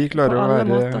 Og hvis vi klarer å være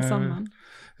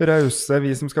rause,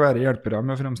 vi som skal være hjelpere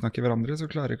med å framsnakke hverandre, så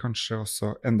klarer kanskje også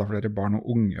enda flere barn og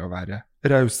unge å være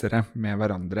rausere med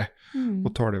hverandre,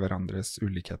 og tåle hverandres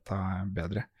ulikheter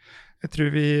bedre. Jeg tror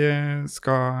vi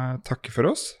skal takke for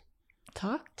oss.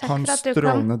 Takk. Ha en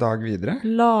strålende dag videre.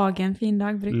 Lag en fin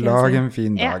dag, bruker jeg å si. Lag en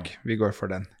fin dag. Vi går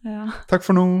for den. Ja. Takk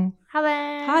for nå. Ha det.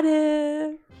 Ha det.